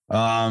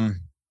 And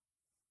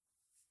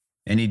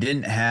he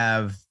didn't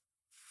have,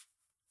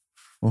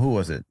 well, who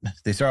was it?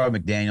 They started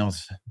with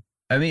McDaniels.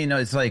 I mean,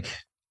 it's like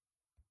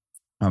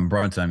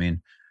Brunson. I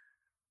mean,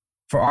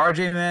 for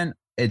RJ, man,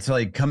 it's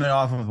like coming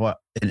off of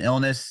an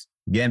illness,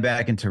 getting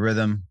back into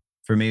rhythm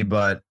for me.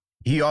 But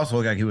he also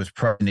looked like he was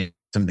probably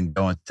something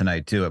going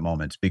tonight too at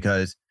moments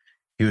because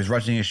he was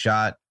rushing his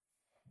shot.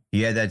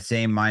 He had that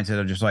same mindset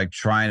of just like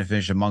trying to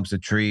finish amongst the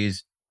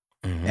trees.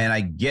 Mm-hmm. And I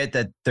get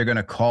that they're going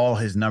to call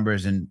his number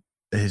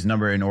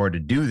in order to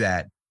do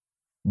that.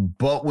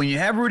 But when you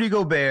have Rudy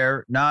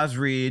Gobert, Naz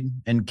Reid,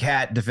 and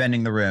Cat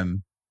defending the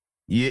rim,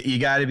 you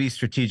got to be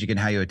strategic in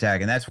how you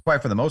attack. And that's why,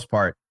 for the most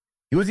part,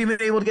 he wasn't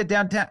even able to get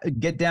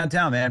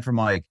downtown, man, from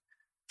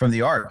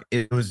the arc.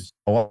 It was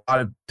a lot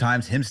of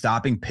times him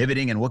stopping,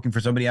 pivoting, and looking for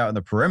somebody out in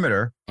the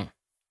perimeter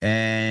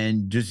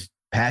and just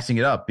passing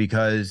it up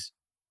because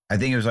I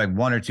think it was like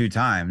 1 or 2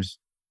 times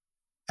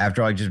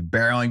after like just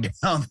barreling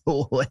down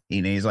the lane.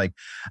 And he's like,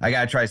 I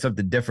got to try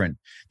something different.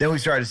 Then we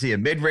started to see a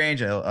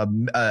mid-range,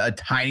 a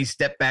tiny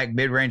step back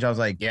mid-range. I was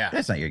like,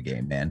 that's not your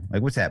game, man.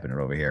 Like, what's happening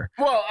over here?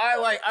 Well,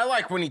 I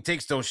like when he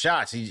takes those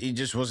shots. He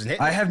just wasn't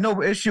hitting. I have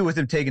no issue with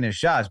him taking his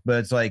shots, but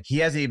it's like he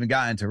hasn't even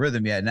gotten into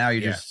rhythm yet. Now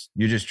you're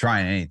just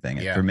trying anything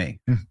for me.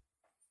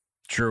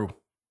 True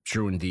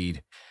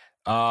indeed.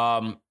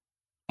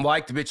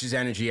 Like the bitch's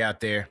energy out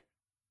there.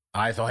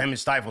 I thought him and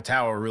Stifle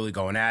Tower were really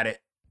going at it.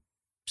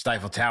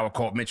 Stifle Tower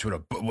caught Mitch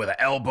with an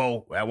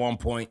elbow at one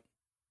point.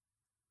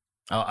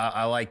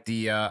 I like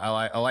the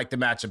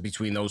matchup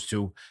between those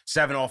two.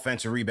 7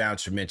 offensive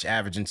rebounds for Mitch,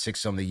 averaging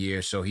 6 on the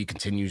year, so he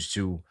continues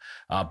to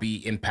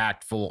be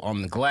impactful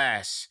on the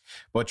glass,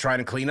 but trying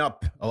to clean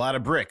up a lot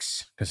of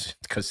bricks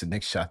because the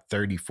Knicks shot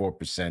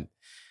 34%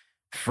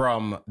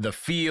 from the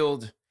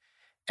field.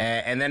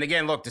 And then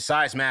again, look, the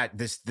size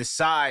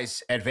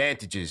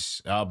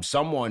advantages.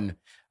 Someone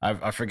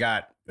I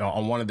forgot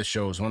on one of the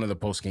shows, one of the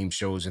post-game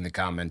shows in the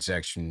comment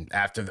section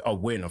after a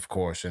win, of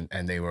course,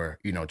 and they were,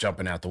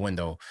 jumping out the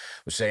window,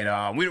 was saying,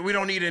 we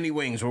don't need any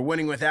wings. We're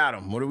winning without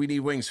them. What do we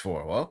need wings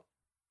for? Well,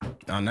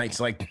 on nights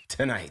like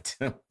tonight,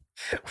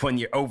 when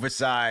you're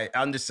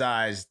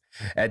undersized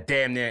at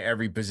damn near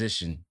every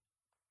position,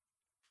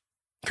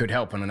 could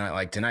help on a night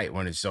like tonight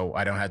when it's so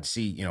I don't have to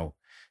see,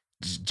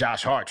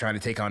 Josh Hart trying to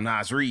take on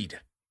Naz Reid.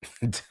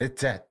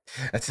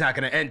 That's not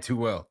going to end too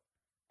well.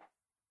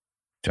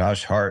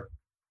 Josh Hart,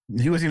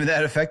 he wasn't even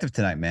that effective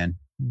tonight, man.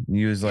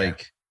 He was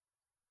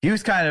he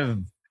was kind of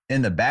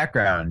in the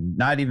background,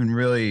 not even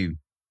really.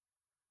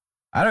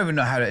 I don't even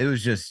know how to. It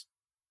was just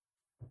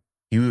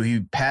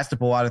he passed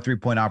up a lot of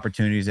 3-point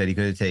opportunities that he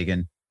could have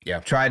taken. Yeah.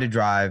 Try to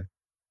drive.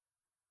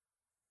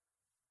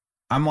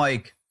 I'm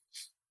like,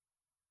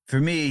 for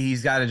me,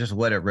 he's got to just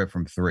let it rip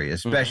from three,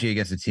 especially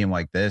against a team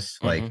like this.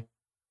 Like,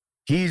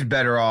 he's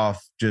better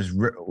off just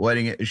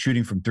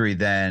shooting from three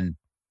than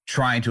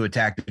trying to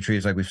attack the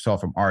trees like we saw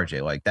from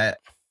RJ. Like that,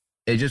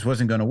 it just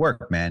wasn't going to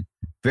work, man.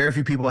 Very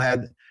few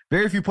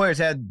players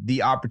had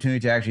the opportunity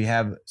to actually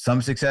have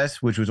some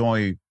success, which was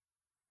only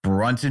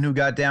Brunson who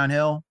got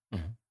downhill.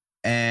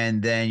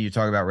 And then you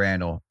talk about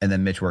Randall and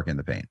then Mitch working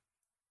the paint.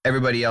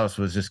 Everybody else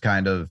was just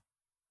kind of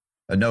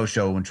a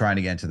no-show when trying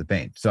to get into the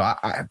paint. So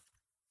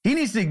he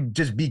needs to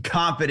just be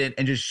confident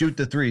and just shoot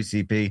the three,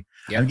 CP.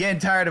 Yep. I'm getting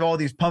tired of all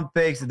these pump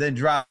fakes and then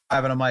drive,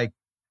 and I'm like,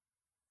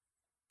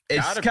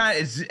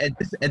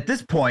 at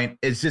this point,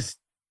 it's just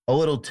a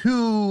little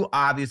too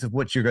obvious of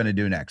what you're going to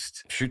do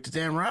next. Shoot the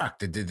damn rock.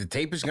 The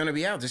tape is going to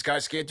be out. This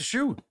guy's scared to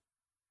shoot.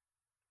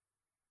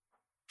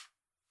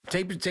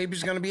 Tape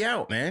is going to be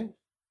out, man.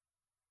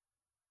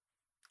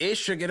 It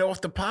should get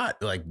off the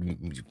pot. Like,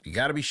 you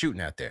got to be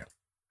shooting out there.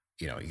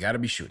 You got to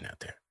be shooting out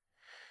there.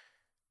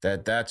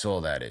 That's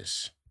all that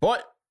is.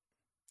 But,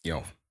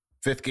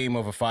 5th game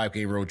of a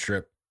 5-game road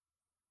trip.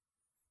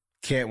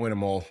 Can't win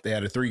them all. They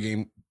had a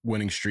 3-game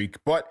winning streak.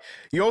 But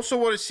you also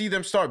want to see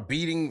them start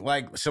beating,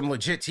 like, some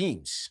legit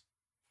teams.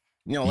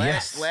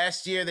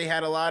 Last year they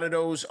had a lot of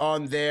those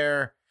on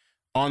their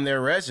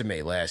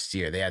resume last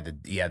year. They had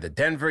the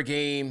Denver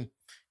game,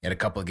 and a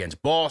couple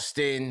against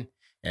Boston,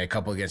 and a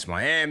couple against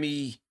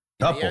Miami.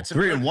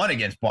 3-1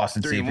 against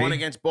Boston. 3-1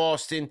 against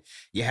Boston.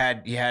 You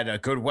had a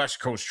good West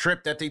Coast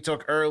trip that they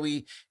took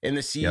early in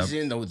the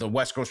season. Yep. The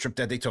West Coast trip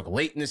that they took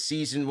late in the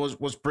season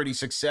was pretty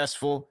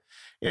successful.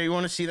 You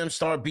want to see them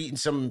start beating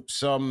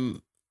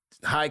some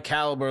high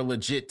caliber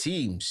legit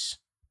teams.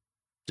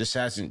 Just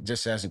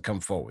hasn't come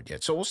forward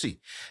yet. So we'll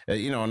see.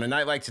 On a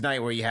night like tonight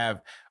where you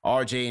have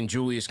RJ and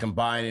Julius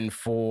combining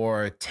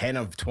for 10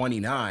 of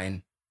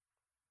 29.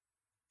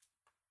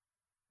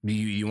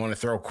 You want to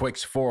throw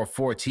Quick's 4 of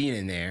 14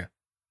 in there.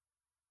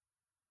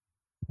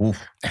 Oof.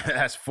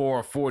 That's 4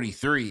 of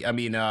 43. I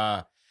mean,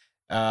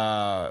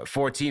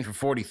 14 for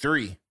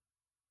 43.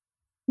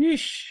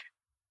 Yeesh.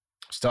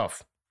 It's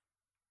tough.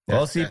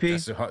 Well,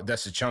 CP.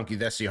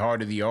 That's the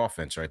heart of the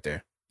offense right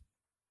there.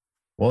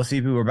 Well,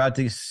 CP, we're about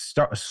to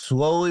start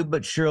slowly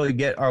but surely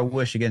get our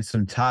wish against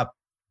some top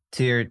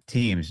tier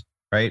teams,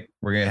 right?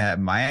 We're going to have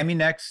Miami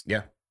next.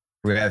 Yeah.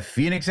 We're going to have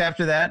Phoenix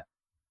after that.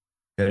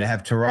 We're going to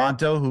have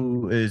Toronto,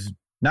 who is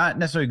not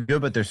necessarily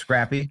good, but they're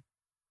scrappy.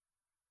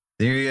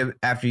 Then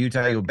after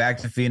Utah, you go back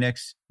to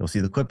Phoenix. You'll see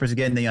the Clippers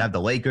again. Then you'll have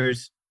the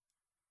Lakers.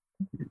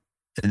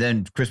 And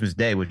then Christmas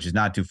Day, which is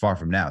not too far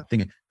from now. I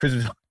think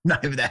Christmas,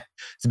 not even that.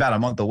 It's about a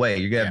month away.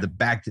 You're going to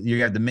have you're going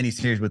to have the mini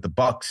series with the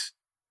Bucks.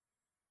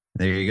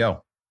 There you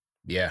go.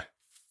 Yeah.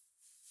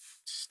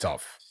 It's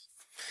tough.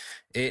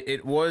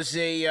 It was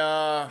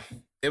a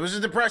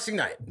depressing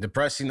night,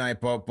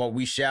 but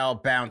we shall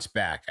bounce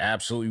back.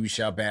 Absolutely, we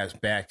shall bounce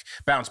back.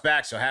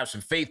 So have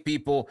some faith,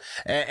 people.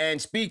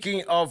 And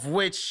speaking of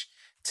which,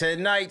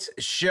 tonight's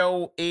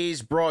show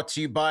is brought to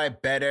you by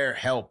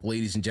BetterHelp,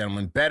 ladies and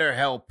gentlemen.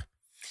 BetterHelp.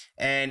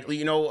 And,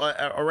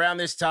 around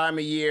this time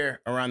of year,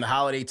 around the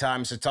holiday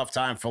time, it's a tough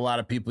time for a lot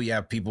of people. You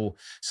have people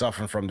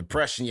suffering from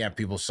depression. You have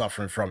people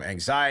suffering from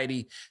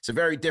anxiety. It's a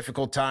very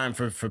difficult time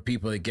for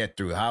people to get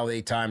through.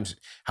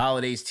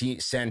 Holidays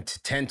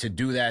tend to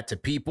do that to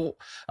people.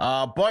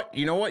 But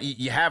you know what?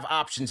 You have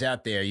options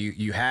out there.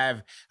 You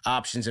have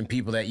options and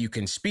people that you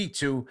can speak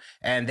to.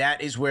 And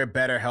that is where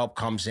BetterHelp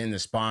comes in, the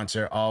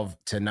sponsor of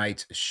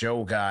tonight's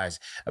show, guys.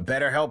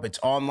 BetterHelp, it's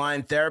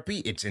online therapy.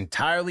 It's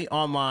entirely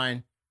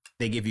online.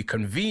 They give you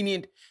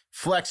convenient,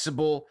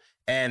 flexible,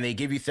 and they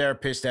give you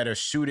therapists that are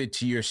suited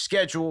to your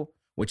schedule,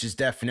 which is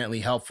definitely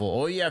helpful.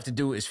 All you have to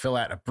do is fill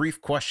out a brief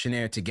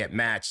questionnaire to get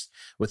matched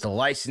with a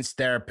licensed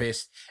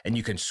therapist, and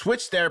you can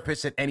switch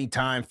therapists at any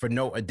time for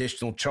no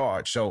additional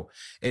charge. So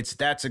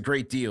that's a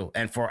great deal.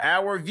 And for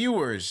our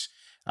viewers,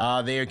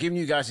 they are giving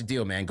you guys a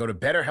deal, man. Go to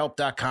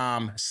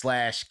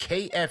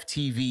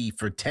betterhelp.com/KFTV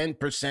for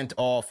 10%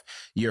 off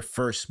your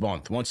first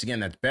month. Once again,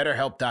 that's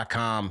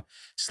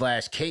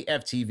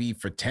betterhelp.com/KFTV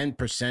for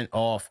 10%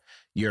 off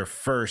your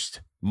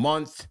first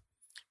month.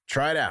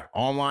 Try it out.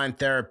 Online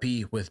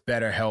therapy with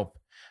BetterHelp.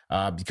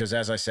 Because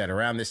as I said,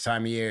 around this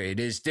time of year, it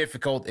is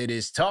difficult. It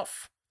is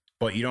tough,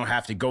 but you don't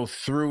have to go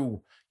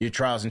through your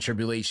trials and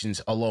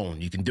tribulations alone.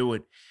 You can do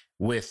it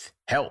with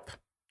help.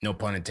 No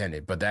pun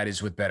intended, but that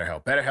is with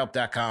BetterHelp.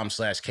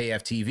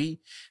 BetterHelp.com/KFTV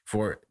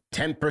for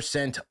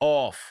 10%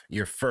 off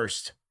your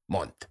first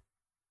month.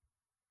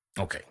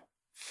 Okay.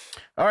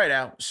 All right,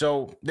 Al.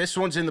 So this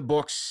one's in the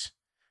books.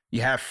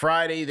 You have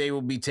Friday. They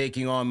will be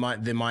taking on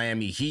the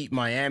Miami Heat.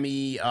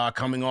 Miami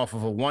coming off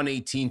of a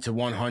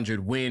 118-100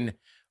 win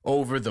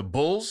over the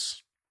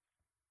Bulls.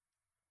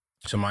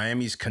 So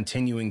Miami's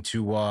continuing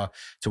to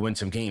win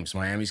some games.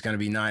 Miami's going to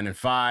be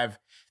 9-5.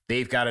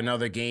 They've got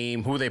another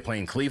game. Who are they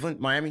playing? Cleveland?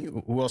 Miami?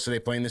 Who else are they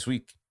playing this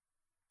week?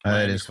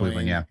 It is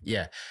Cleveland, yeah.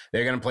 Yeah.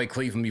 They're going to play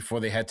Cleveland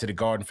before they head to the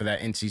Garden for that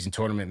in-season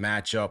tournament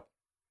matchup.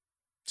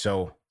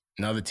 So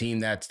another team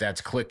that's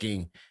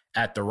clicking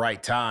at the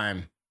right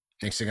time,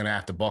 Knicks are going to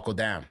have to buckle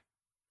down.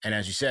 And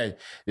as you said,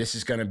 this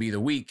is going to be the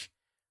week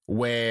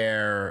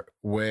where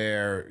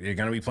you're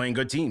going to be playing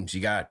good teams.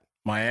 You got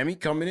Miami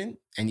coming in,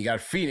 and you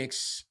got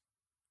Phoenix,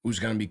 who's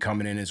going to be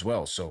coming in as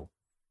well. So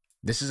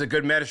this is a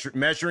good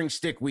measuring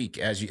stick week,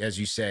 as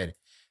you said,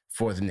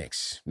 for the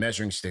Knicks.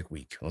 Measuring stick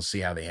week. We'll see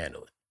how they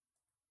handle it.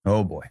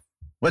 Oh, boy.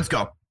 Let's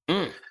go.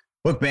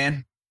 Look,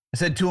 man, I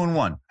said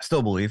 2-1. I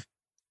still believe.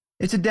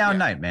 It's a down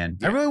night, man.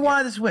 I really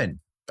wanted this win.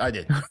 I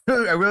did.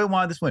 I really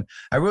wanted this win.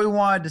 I really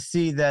wanted to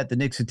see that the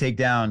Knicks would take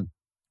down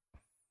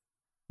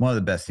one of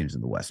the best teams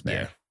in the West, man.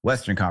 Yeah.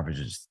 Western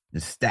Conference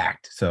is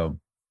stacked. So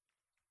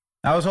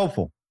I was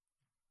hopeful.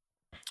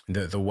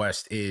 The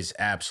West is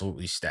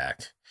absolutely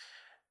stacked.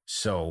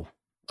 So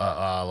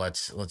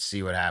let's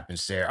see what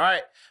happens there. All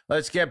right,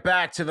 let's get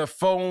back to the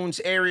phones.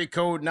 Area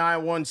code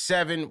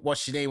 917.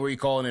 What's your name? Where are you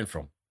calling in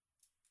from?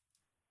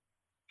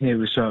 Hey,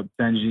 what's up,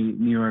 Benji,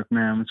 New York,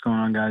 man? What's going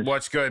on, guys?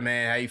 What's good,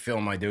 man? How you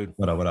feeling, my dude?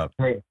 What up?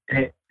 Hey,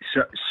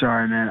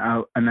 sorry,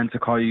 man. I meant to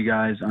call you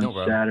guys on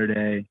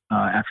Saturday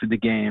after the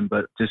game,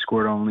 but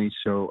Discord only,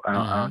 so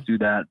I don't do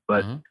that.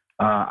 But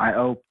I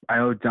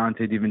owe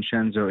Dante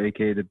DiVincenzo,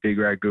 aka the Big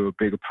Ragu, a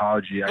big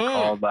apology. I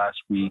called last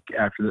week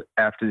after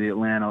the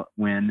Atlanta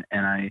win,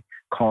 and I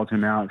called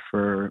him out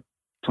for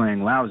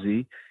playing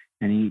lousy,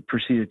 and he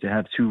proceeded to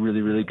have two really,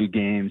 really good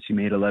games. He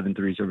made 11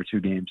 threes over 2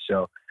 games,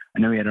 so I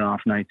know he had an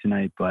off night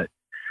tonight, but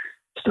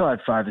still had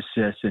 5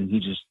 assists, and he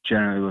just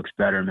generally looks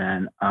better,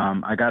 man.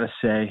 I gotta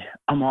say,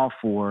 I'm all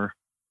for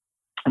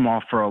a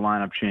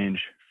lineup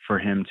change for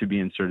him to be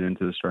inserted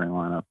into the starting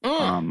lineup.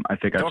 I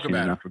think I've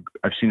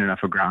seen enough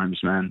of Grimes,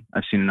 man.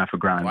 I've seen enough of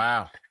Grimes.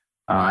 Wow.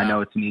 I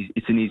know it's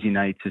an easy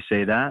night to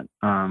say that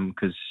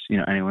because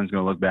anyone's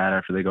gonna look bad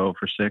after they go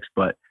for 6,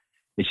 but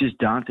it's just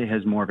Dante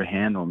has more of a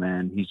handle,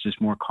 man. He's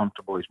just more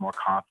comfortable. He's more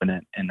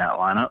confident in that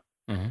lineup.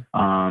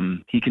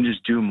 He can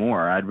just do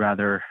more. I'd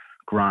rather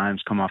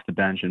Grimes come off the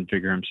bench and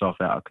figure himself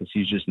out because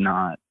he's just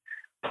not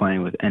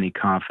playing with any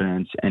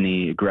confidence,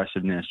 any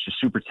aggressiveness, just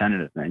super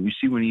tentative, man. You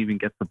see when he even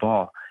gets the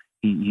ball,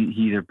 he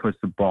either puts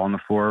the ball on the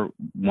floor,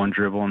 one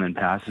dribble and then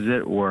passes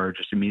it, or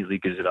just immediately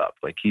gives it up.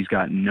 Like he's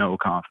got no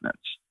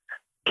confidence.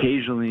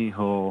 Occasionally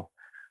he'll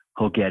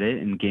get it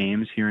in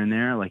games here and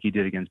there, like he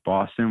did against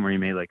Boston where he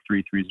made like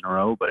 3 threes in a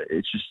row, but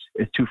it's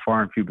too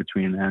far and few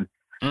between, man.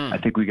 I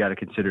think we got to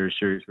consider a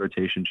serious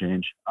rotation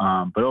change.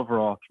 But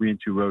overall, 3-2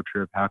 road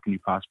trip, how can you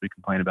possibly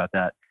complain about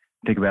that?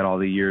 Think about all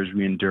the years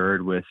we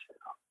endured with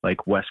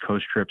like West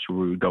Coast trips where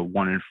we would go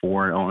 1-4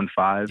 and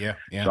 0-5. Yeah.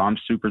 So I'm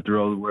super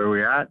thrilled where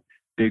we're at.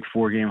 Big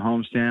 4-game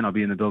homestand. I'll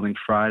be in the building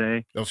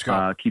Friday. Let's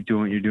go. Keep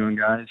doing what you're doing,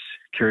 guys.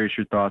 Curious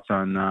your thoughts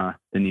on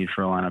the need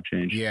for a lineup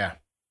change. Yeah.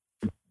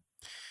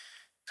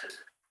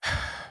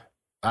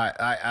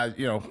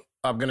 I'm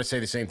going to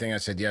say the same thing I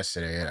said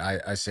yesterday.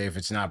 I say if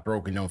it's not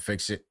broken, don't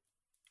fix it.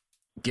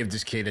 Give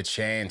this kid a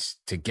chance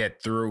to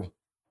get through.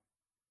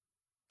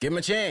 Give him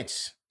a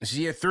chance. This is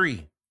year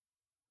 3.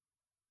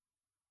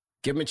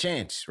 Give him a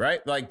chance,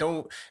 right? Like,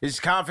 his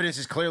confidence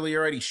is clearly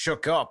already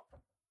shook up.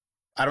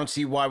 I don't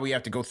see why we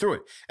have to go through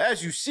it.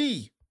 As you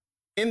see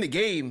in the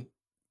game,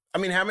 I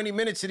mean, how many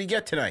minutes did he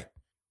get tonight?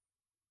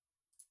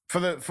 For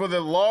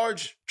the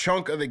large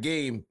chunk of the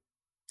game,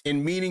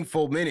 in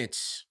meaningful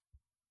minutes,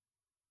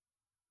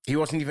 he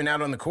wasn't even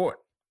out on the court.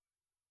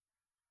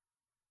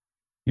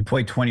 He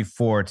played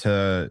 24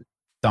 to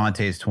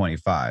Dante's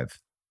 25.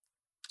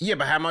 Yeah,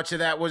 but how much of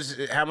that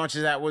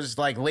was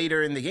like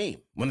later in the game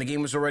when the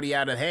game was already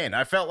out of hand?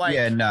 I felt like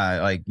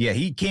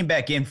he came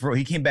back in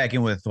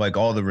with like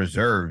all the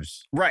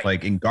reserves, right?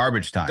 Like in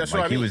garbage time. That's like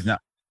what I mean. He was not.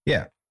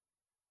 Yeah.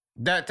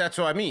 That's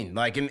what I mean.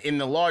 Like in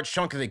the large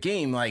chunk of the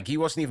game, like he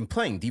wasn't even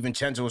playing.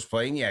 DiVincenzo was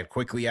playing. He had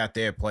Quickly out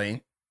there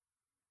playing.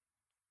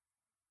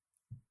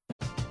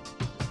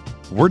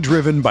 We're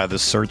driven by the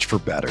search for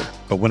better.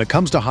 But when it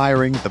comes to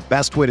hiring, the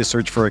best way to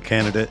search for a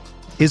candidate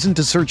isn't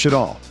to search at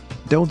all.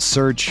 Don't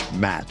search,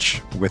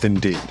 match with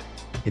Indeed.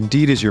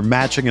 Indeed is your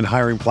matching and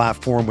hiring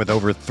platform with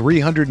over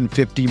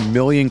 350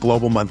 million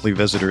global monthly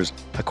visitors,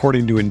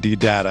 according to Indeed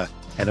data,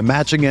 and a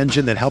matching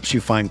engine that helps you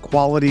find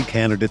quality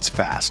candidates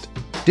fast.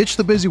 Ditch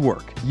the busy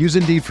work. Use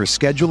Indeed for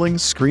scheduling,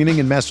 screening,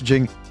 and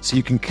messaging so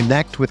you can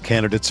connect with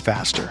candidates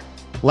faster.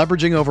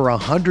 Leveraging over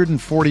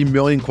 140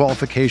 million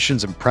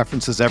qualifications and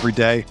preferences every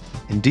day,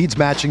 Indeed's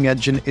matching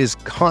engine is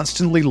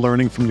constantly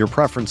learning from your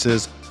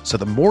preferences, so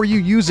the more you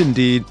use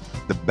Indeed,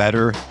 the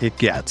better it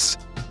gets.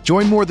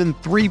 Join more than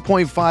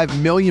 3.5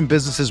 million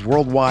businesses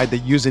worldwide that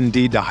use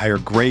Indeed to hire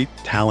great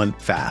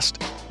talent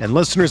fast. And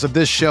listeners of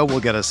this show will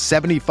get a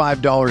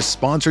 $75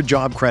 sponsored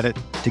job credit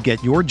to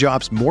get your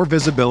jobs more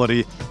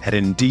visibility at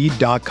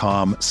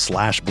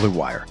Indeed.com/Blue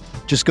Wire.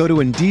 Just go to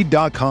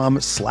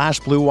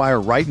Indeed.com/Blue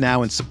Wire right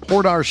now and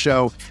support our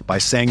show by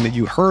saying that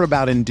you heard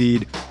about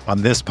Indeed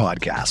on this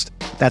podcast.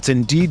 That's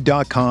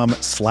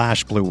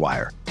Indeed.com/Blue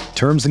Wire.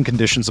 Terms and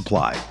conditions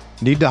apply.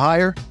 Need to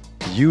hire?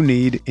 You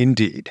need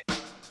Indeed.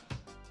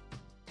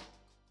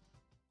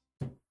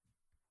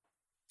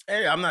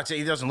 Hey, I'm not saying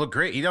he doesn't look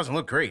great. He doesn't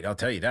look great. I'll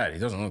tell you that. He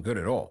doesn't look good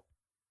at all.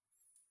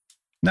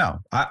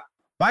 No,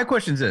 My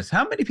question is this: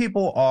 how many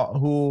people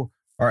who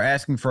are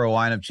asking for a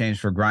lineup change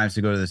for Grimes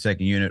to go to the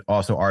second unit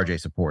also RJ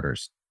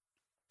supporters?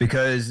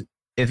 Because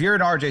if you're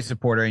an RJ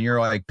supporter and you're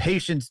like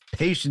patience,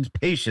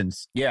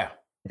 Yeah.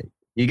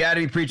 you got to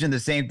be preaching the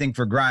same thing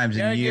for Grimes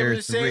in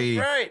year 3.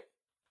 Right.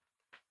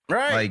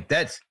 Like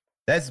that's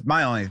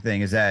my only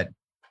thing is we're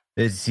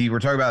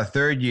talking about a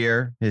third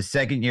year, his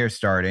second year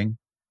starting.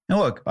 And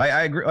look,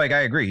 I agree. Like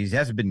I agree, he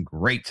hasn't been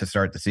great to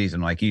start the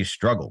season. Like he's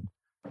struggled.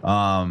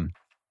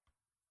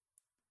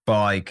 But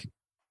like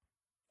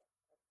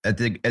at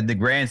the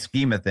grand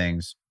scheme of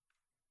things,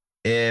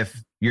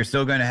 if you're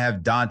still going to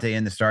have Dante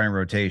in the starting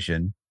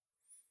rotation,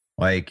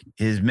 like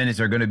his minutes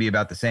are going to be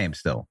about the same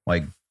still.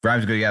 Like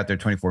Grimes is going to get out there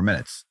 24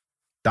 minutes.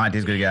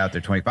 Dante's going to get out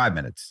there 25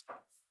 minutes.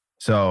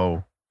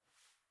 So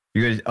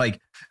you're going to like,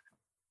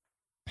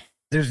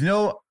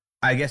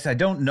 I guess I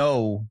don't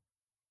know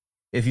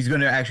if he's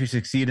going to actually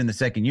succeed in the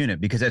second unit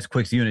because that's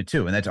Quick's unit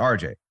too. And that's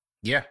RJ.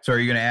 Yeah. So are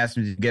you going to ask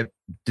him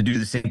to do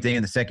the same thing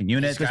in the second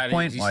unit at this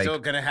point? He's still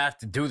going to have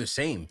to do the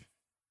same.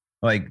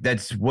 Like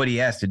that's what he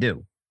has to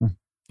do.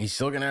 He's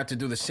still going to have to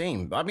do the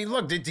same. I mean,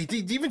 look,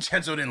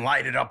 DiVincenzo didn't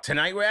light it up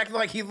tonight. We're acting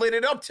like he lit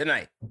it up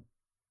tonight.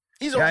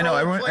 He's a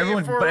role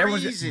player for a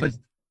reason.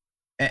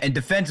 And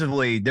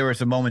defensively, there were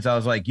some moments I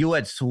was like, you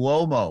let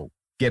slow-mo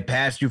get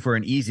past you for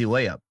an easy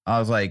layup. I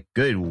was like,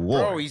 good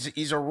lord. Bro,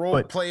 he's a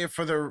role player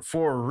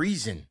for a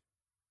reason.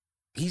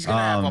 He's going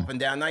to have up and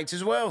down nights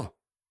as well.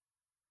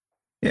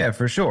 Yeah,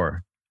 for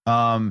sure.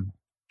 I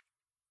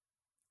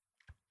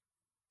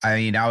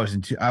mean, I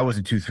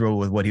wasn't too thrilled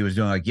with what he was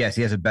doing. Like, yes,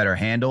 he has a better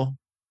handle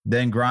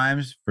than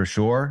Grimes, for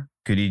sure.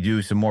 Could he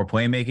do some more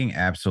playmaking?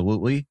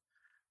 Absolutely.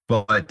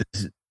 But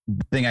the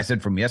thing I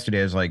said from yesterday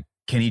is like,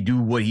 can he do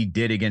what he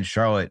did against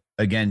Charlotte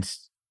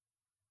against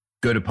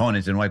good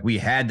opponents? And like, we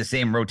had the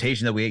same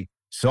rotation that we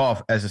saw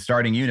as a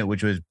starting unit,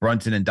 which was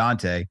Brunson and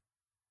Dante.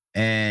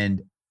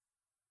 And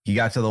he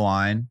got to the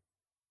line,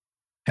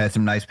 had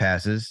some nice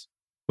passes.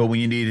 But when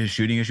you needed his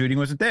shooting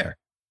wasn't there.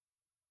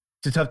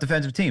 It's a tough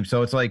defensive team.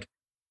 So it's like,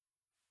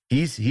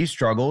 he's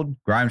struggled.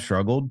 Grimes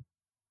struggled.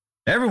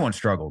 Everyone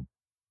struggled.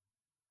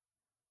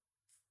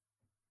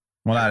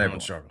 Well, not everyone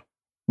struggled.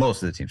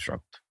 Most of the team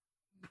struggled.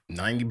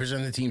 90%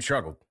 of the team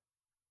struggled.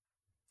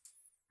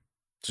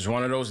 Just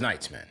one of those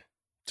nights, man.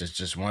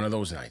 Just one of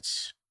those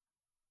nights.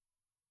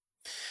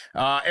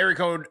 Area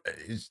code,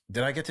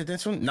 did I get to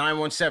this one?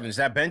 917. Is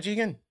that Benji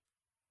again?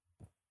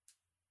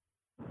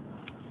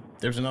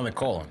 There's another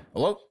call on.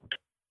 Hello?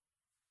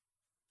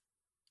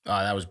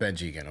 That was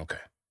Benji again. Okay.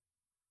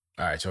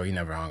 All right, so he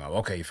never hung up.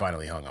 Okay, he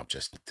finally hung up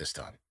just this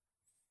time.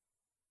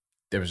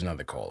 There was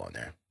another call on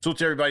there. So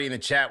to everybody in the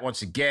chat,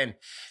 once again,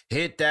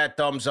 hit that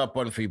thumbs up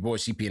button for your boy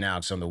CP and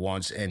Alex on the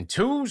ones and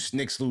twos.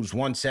 Knicks lose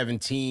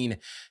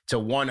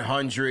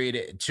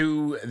 117-100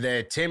 to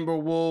the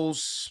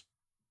Timberwolves.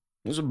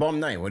 It was a bum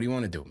night. What do you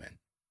want to do, man?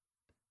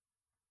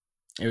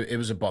 It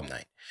was a bum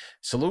night.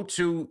 Salute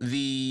to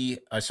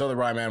I saw the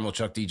Rhyme Animal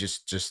Chuck D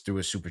just threw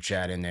a super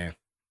chat in there.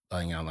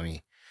 Hang on, let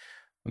me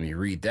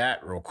read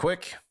that real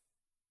quick.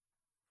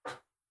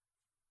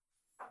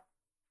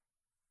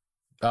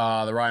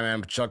 The Rhyme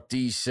Animal Chuck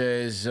D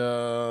says,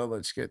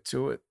 let's get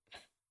to it.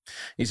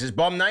 He says,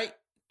 bum night.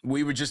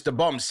 We were just the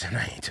bums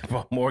tonight.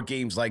 More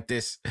games like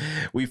this.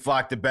 We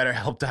flock to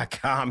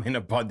BetterHelp.com in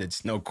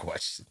abundance, no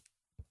question.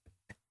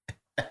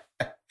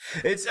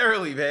 It's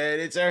early, man.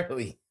 It's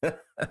early.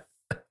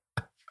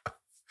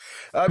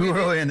 Too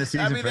early in the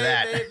season for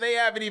that. They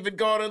haven't even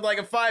gone on like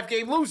a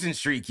 5-game losing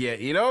streak yet,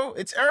 you know?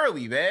 It's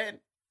early,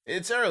 man.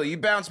 It's early. You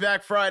bounce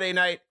back Friday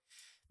night.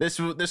 This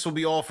will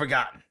be all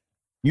forgotten.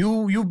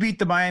 You beat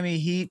the Miami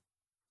Heat.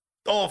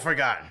 All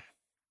forgotten.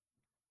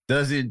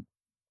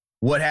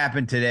 What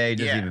happened today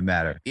doesn't even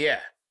matter.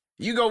 Yeah.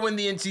 You go win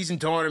the in-season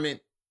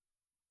tournament,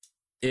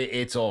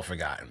 it's all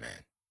forgotten, man.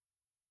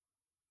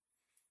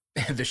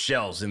 The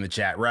shells in the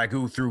chat.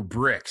 Ragu threw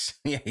bricks.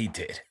 Yeah, he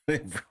did.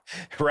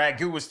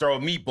 Ragu was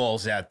throwing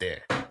meatballs out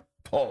there.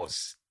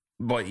 Pause.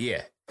 But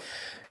yeah,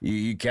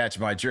 you catch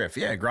my drift.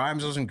 Yeah,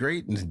 Grimes wasn't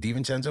great, and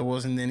DiVincenzo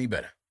wasn't any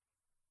better.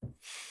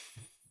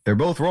 They're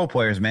both role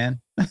players,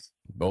 man.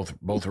 Both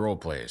role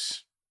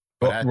players.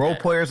 Role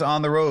players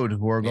on the road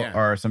who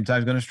are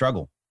sometimes going to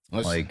struggle.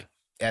 Listen, like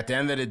at the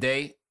end of the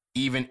day,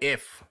 even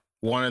if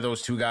one of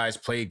those two guys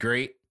played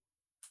great,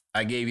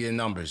 I gave you the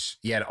numbers.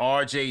 You had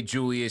RJ,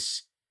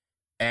 Julius,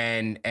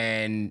 and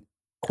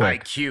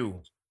Quick.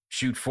 IQ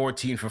shoot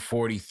 14 for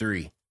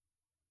 43.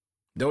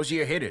 Those are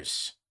your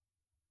hitters.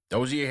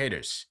 Your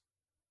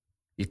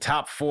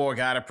top four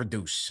got to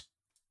produce.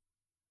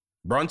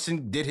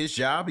 Brunson did his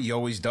job. He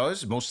always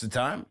does most of the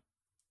time.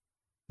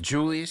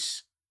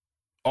 Julius,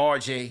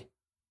 RJ,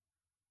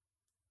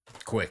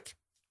 Quick.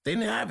 They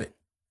didn't have it.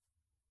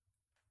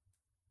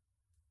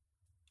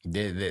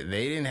 They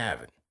didn't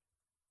have it.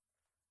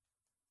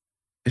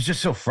 It's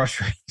just so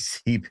frustrating,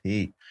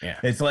 CP. Yeah.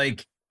 It's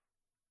like,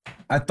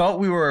 I thought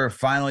we were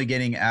finally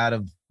getting out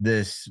of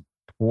this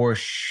poor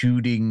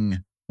shooting,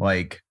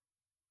 like,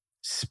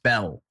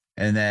 spell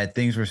and that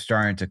things were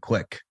starting to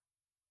click.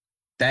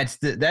 That's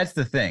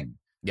the thing.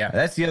 Yeah.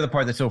 That's the other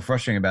part that's so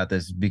frustrating about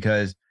this,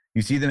 because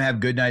you see them have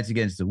good nights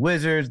against the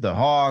Wizards, the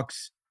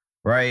Hawks,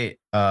 right?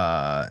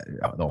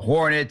 The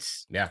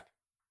Hornets. Yeah.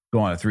 Go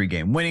on a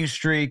 3-game winning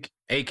streak.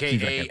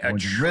 AKA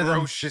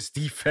atrocious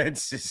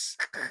defenses.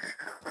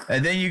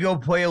 And then you go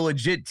play a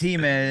legit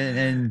team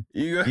and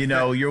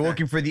you're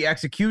looking for the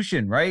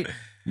execution, right?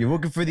 You're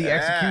looking for the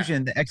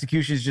execution. The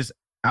execution is just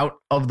out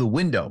of the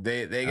window.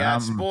 They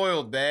got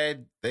spoiled,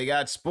 man. They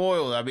got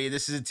spoiled. I mean,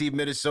 this is a team,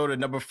 Minnesota,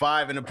 number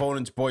 5 in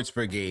opponents' points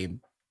per game.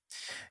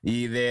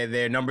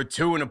 They're number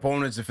 2 in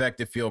opponents'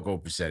 effective field goal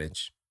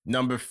percentage.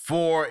 Number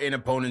 4 in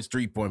opponents'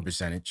 3-point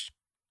percentage.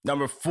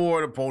 Number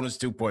 4 in opponents'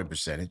 2-point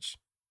percentage.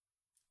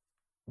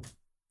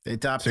 They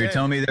top 10. So you're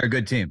telling me they're a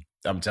good team?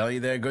 I'm telling you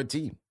they're a good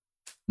team.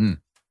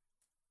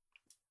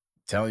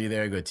 Telling you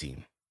they're a good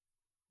team.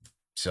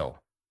 So,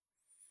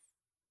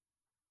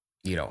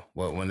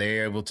 when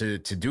they're able to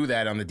do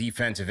that on the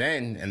defensive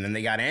end, and then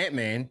they got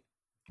Ant-Man,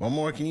 what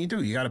more can you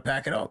do? You got to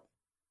pack it up.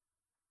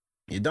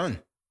 You're done.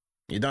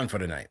 You're done for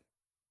the night.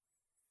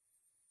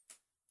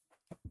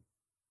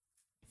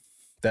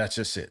 That's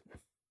just it.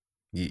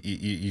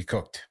 You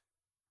cooked.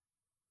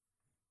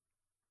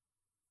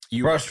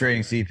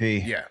 Frustrating,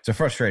 CP. Yeah. It's a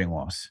frustrating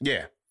loss.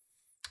 Yeah.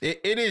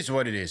 It is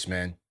what it is,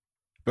 man.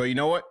 But you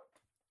know what?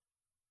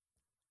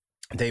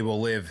 They will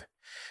live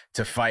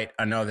to fight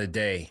another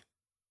day.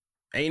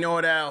 And you know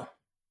what, Al?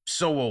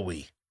 So will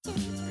we.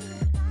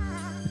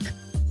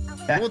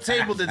 We'll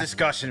table the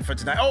discussion for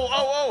tonight. Oh,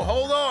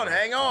 hold on.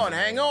 Hang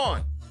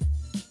on.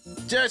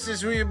 Just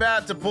as we're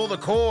about to pull the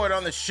cord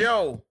on the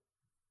show,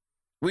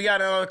 we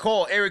got another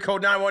call. Area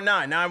code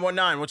 919.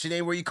 919. What's your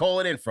name? Where you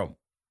calling in from?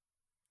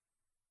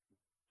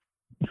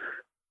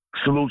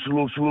 Salute.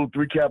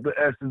 3 capital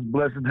S's,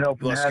 blessing, health,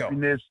 and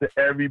happiness to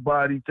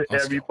everybody, to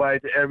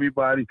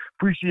everybody.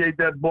 Appreciate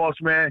that, boss,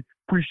 man.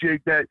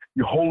 Appreciate that.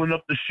 You're holding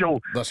up the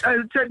show. Hey,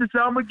 check this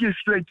out. I'm going to get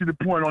straight to the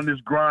point on this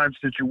Grimes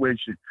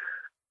situation.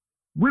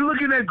 We're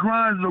looking at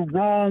Grimes the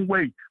wrong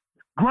way.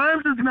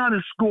 Grimes is not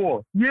a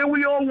scorer. Yeah,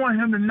 we all want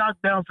him to knock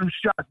down some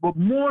shots, but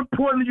more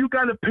importantly, you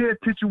got to pay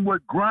attention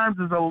what Grimes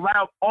has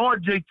allowed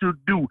RJ to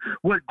do,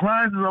 what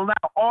Grimes has allowed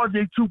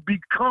RJ to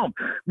become.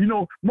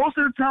 Most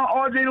of the time,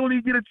 RJ don't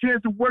even get a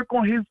chance to work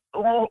on his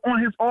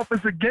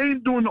offensive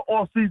game during the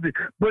offseason.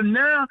 But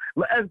now,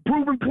 as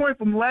proven point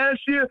from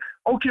last year,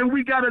 okay,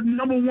 we got a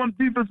number 1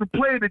 defensive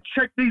player to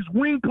check these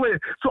wing players.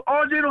 So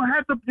RJ don't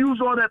have to use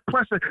all that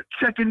pressure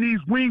checking these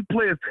wing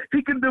players.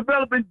 He can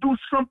develop and do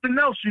something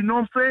else, you know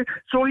what I'm saying?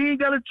 So he ain't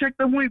got to check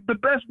the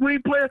best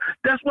wing player.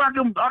 That's why I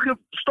can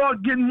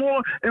start getting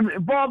more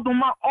involved on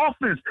my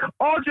offense.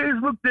 RJ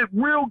has looked at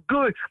real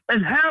good,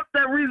 and half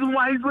that reason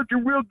why he's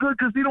looking real good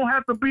because he don't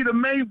have to be the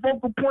main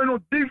focal point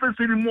on defense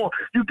anymore.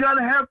 You got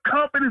to have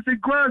confidence in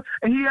Grimes,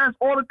 and he has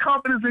all the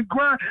confidence in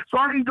Grimes, so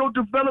I can go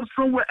develop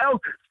somewhere else.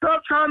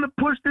 Stop trying to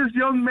push this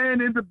young man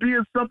into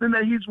being something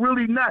that he's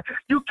really not.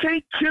 You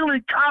can't kill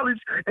in college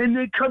and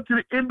then come to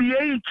the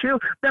NBA and kill.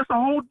 That's a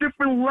whole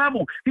different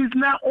level. He's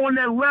not on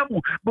that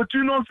level. But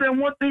you know what I'm saying?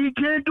 One thing he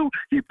can do,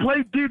 he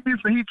plays defense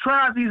and he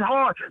tries, he's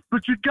hard.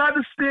 But you got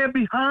to stand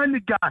behind the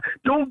guy.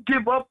 Don't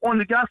give up on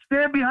the guy.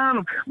 Stand behind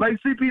him. Like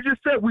CP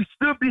just said, we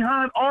stood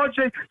behind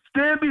RJ.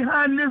 Stand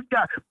behind this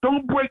guy.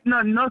 Don't break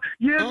nothing up.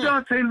 Yeah,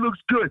 Dante looks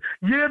good.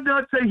 Yeah,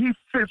 Dante, he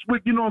fits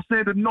with,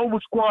 the Nova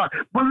squad.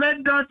 But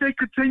let Dante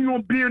continue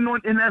on being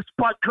in that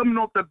spot coming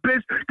off the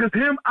bench because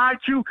him,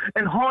 IQ,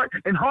 and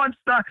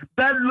Hartenstein,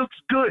 that looks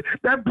good.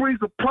 That brings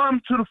a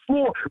problem to the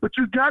floor. But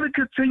you got to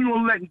continue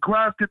on letting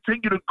Grimes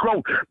continue to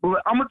grow.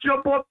 But I'm going to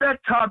jump off that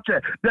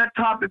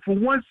topic for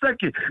 1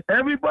 second.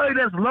 Everybody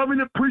that's loving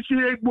and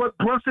appreciate what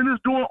Brunson is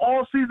doing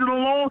all season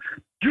long,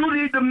 you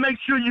need to make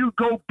sure you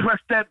go press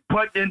that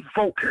button and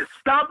vote.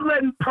 Stop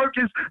letting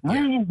Perkins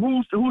rule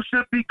who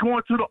should be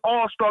going to the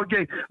All-Star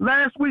game.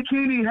 Last week,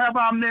 he didn't have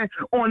our man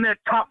on that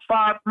top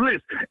 5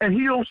 list, and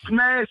he don't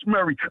smash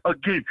Murray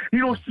again. He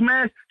don't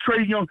smash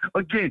Trae Young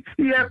again.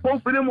 He had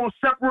both of them on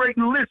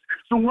separating lists.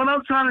 So what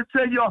I'm trying to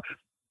tell y'all,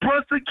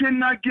 Brunson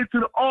cannot get to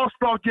the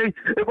All-Star game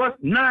if us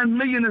 9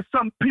 million and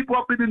some people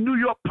up in the New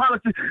York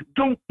politics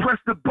don't press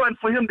the button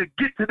for him to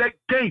get to that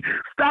game.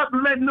 Stop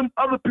letting them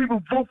other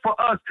people vote for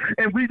us,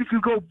 and we can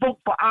go vote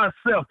for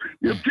ourselves.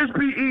 It'll just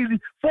be easy.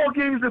 4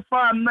 games in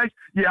 5 nights.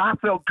 Yeah, I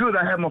felt good.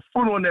 I had my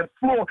foot on that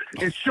floor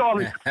in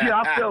Charlotte.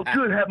 Yeah, I felt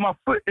good. Had my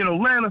foot in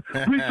Atlanta.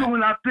 We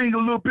doing our thing a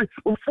little bit.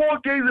 Well, 4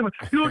 games,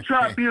 you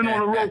try being on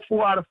the road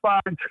 4 out of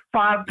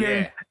 5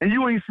 games, and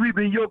you ain't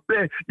sleeping in your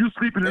bed. You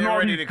sleeping in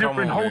all these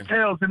different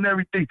hotels and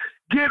everything.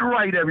 Get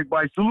right,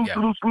 everybody. Salute,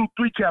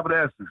 3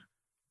 capital S's.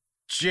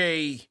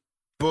 J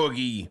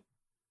Boogie.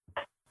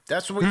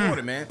 That's what we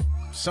wanted, man.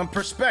 Some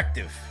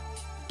perspective.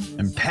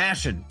 And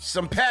passion.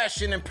 Some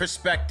passion and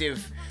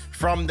perspective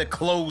from the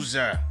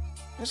closer.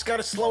 Just got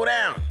to slow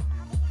down.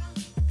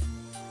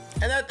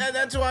 And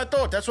that's what I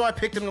thought. That's why I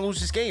picked him to lose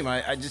this game.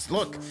 I just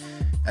look.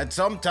 And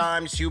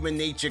sometimes human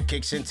nature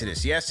kicks into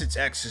this. Yes, it's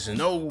X's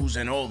and O's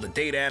and all the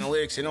data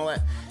analytics and all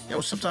that.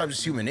 Sometimes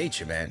it's human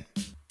nature, man.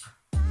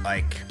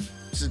 Like,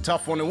 This is a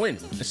tough one to win.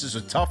 This is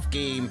a tough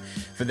game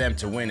for them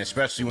to win,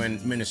 especially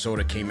when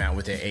Minnesota came out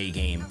with their A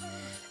game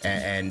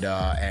and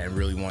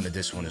really wanted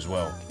this one as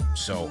well.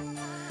 So,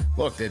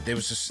 look,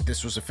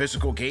 this was a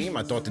physical game.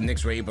 I thought the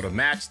Knicks were able to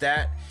match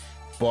that,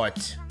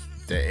 but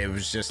it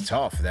was just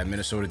tough. That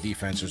Minnesota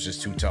defense was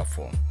just too tough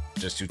for them.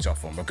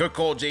 But good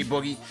call, Jay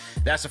Boogie.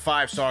 That's a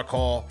 5-star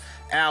call.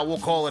 Al, we'll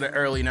call it an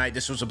early night.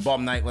 This was a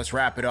bum night. Let's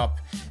wrap it up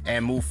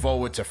and move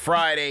forward to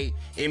Friday.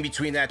 In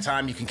between that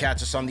time, you can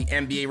catch us on the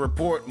NBA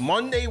Report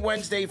Monday,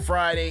 Wednesday,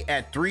 Friday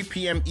at 3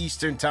 p.m.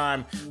 Eastern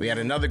Time. We had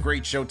another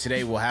great show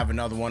today. We'll have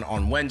another one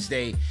on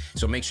Wednesday.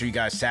 So make sure you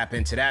guys tap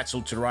into that.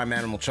 Salute to the Rhyme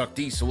Animal Chuck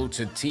D. Salute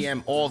to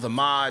TM, all the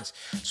mods.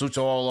 Salute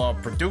to all our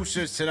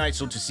producers tonight.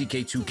 Salute to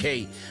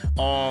CK2K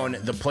on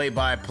the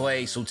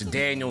play-by-play. Salute to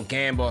Daniel,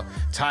 Gamba,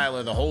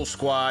 Tyler, the whole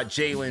squad,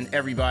 Jalen,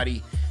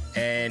 everybody.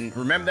 And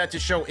remember that the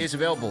show is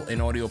available in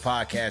audio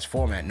podcast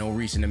format. No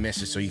reason to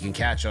miss it. So you can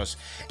catch us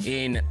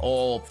in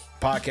all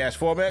podcast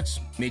formats,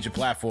 major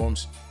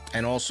platforms.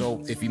 And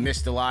also, if you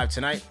missed the live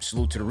tonight,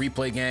 salute to the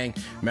replay gang.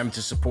 Remember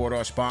to support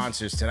our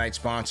sponsors. Tonight's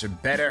sponsor,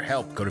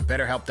 BetterHelp. Go to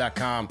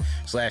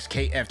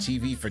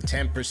BetterHelp.com/KFTV for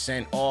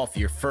 10% off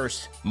your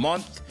first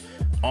month.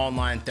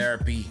 Online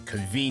therapy,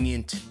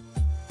 convenient.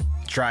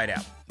 Try it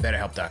out.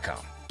 BetterHelp.com.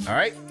 All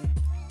right?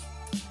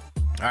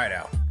 All right,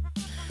 Al.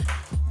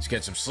 Let's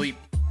get some sleep.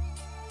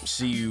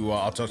 See you.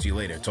 I'll talk to you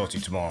later. Talk to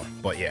you tomorrow.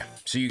 But yeah,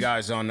 see you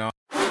guys on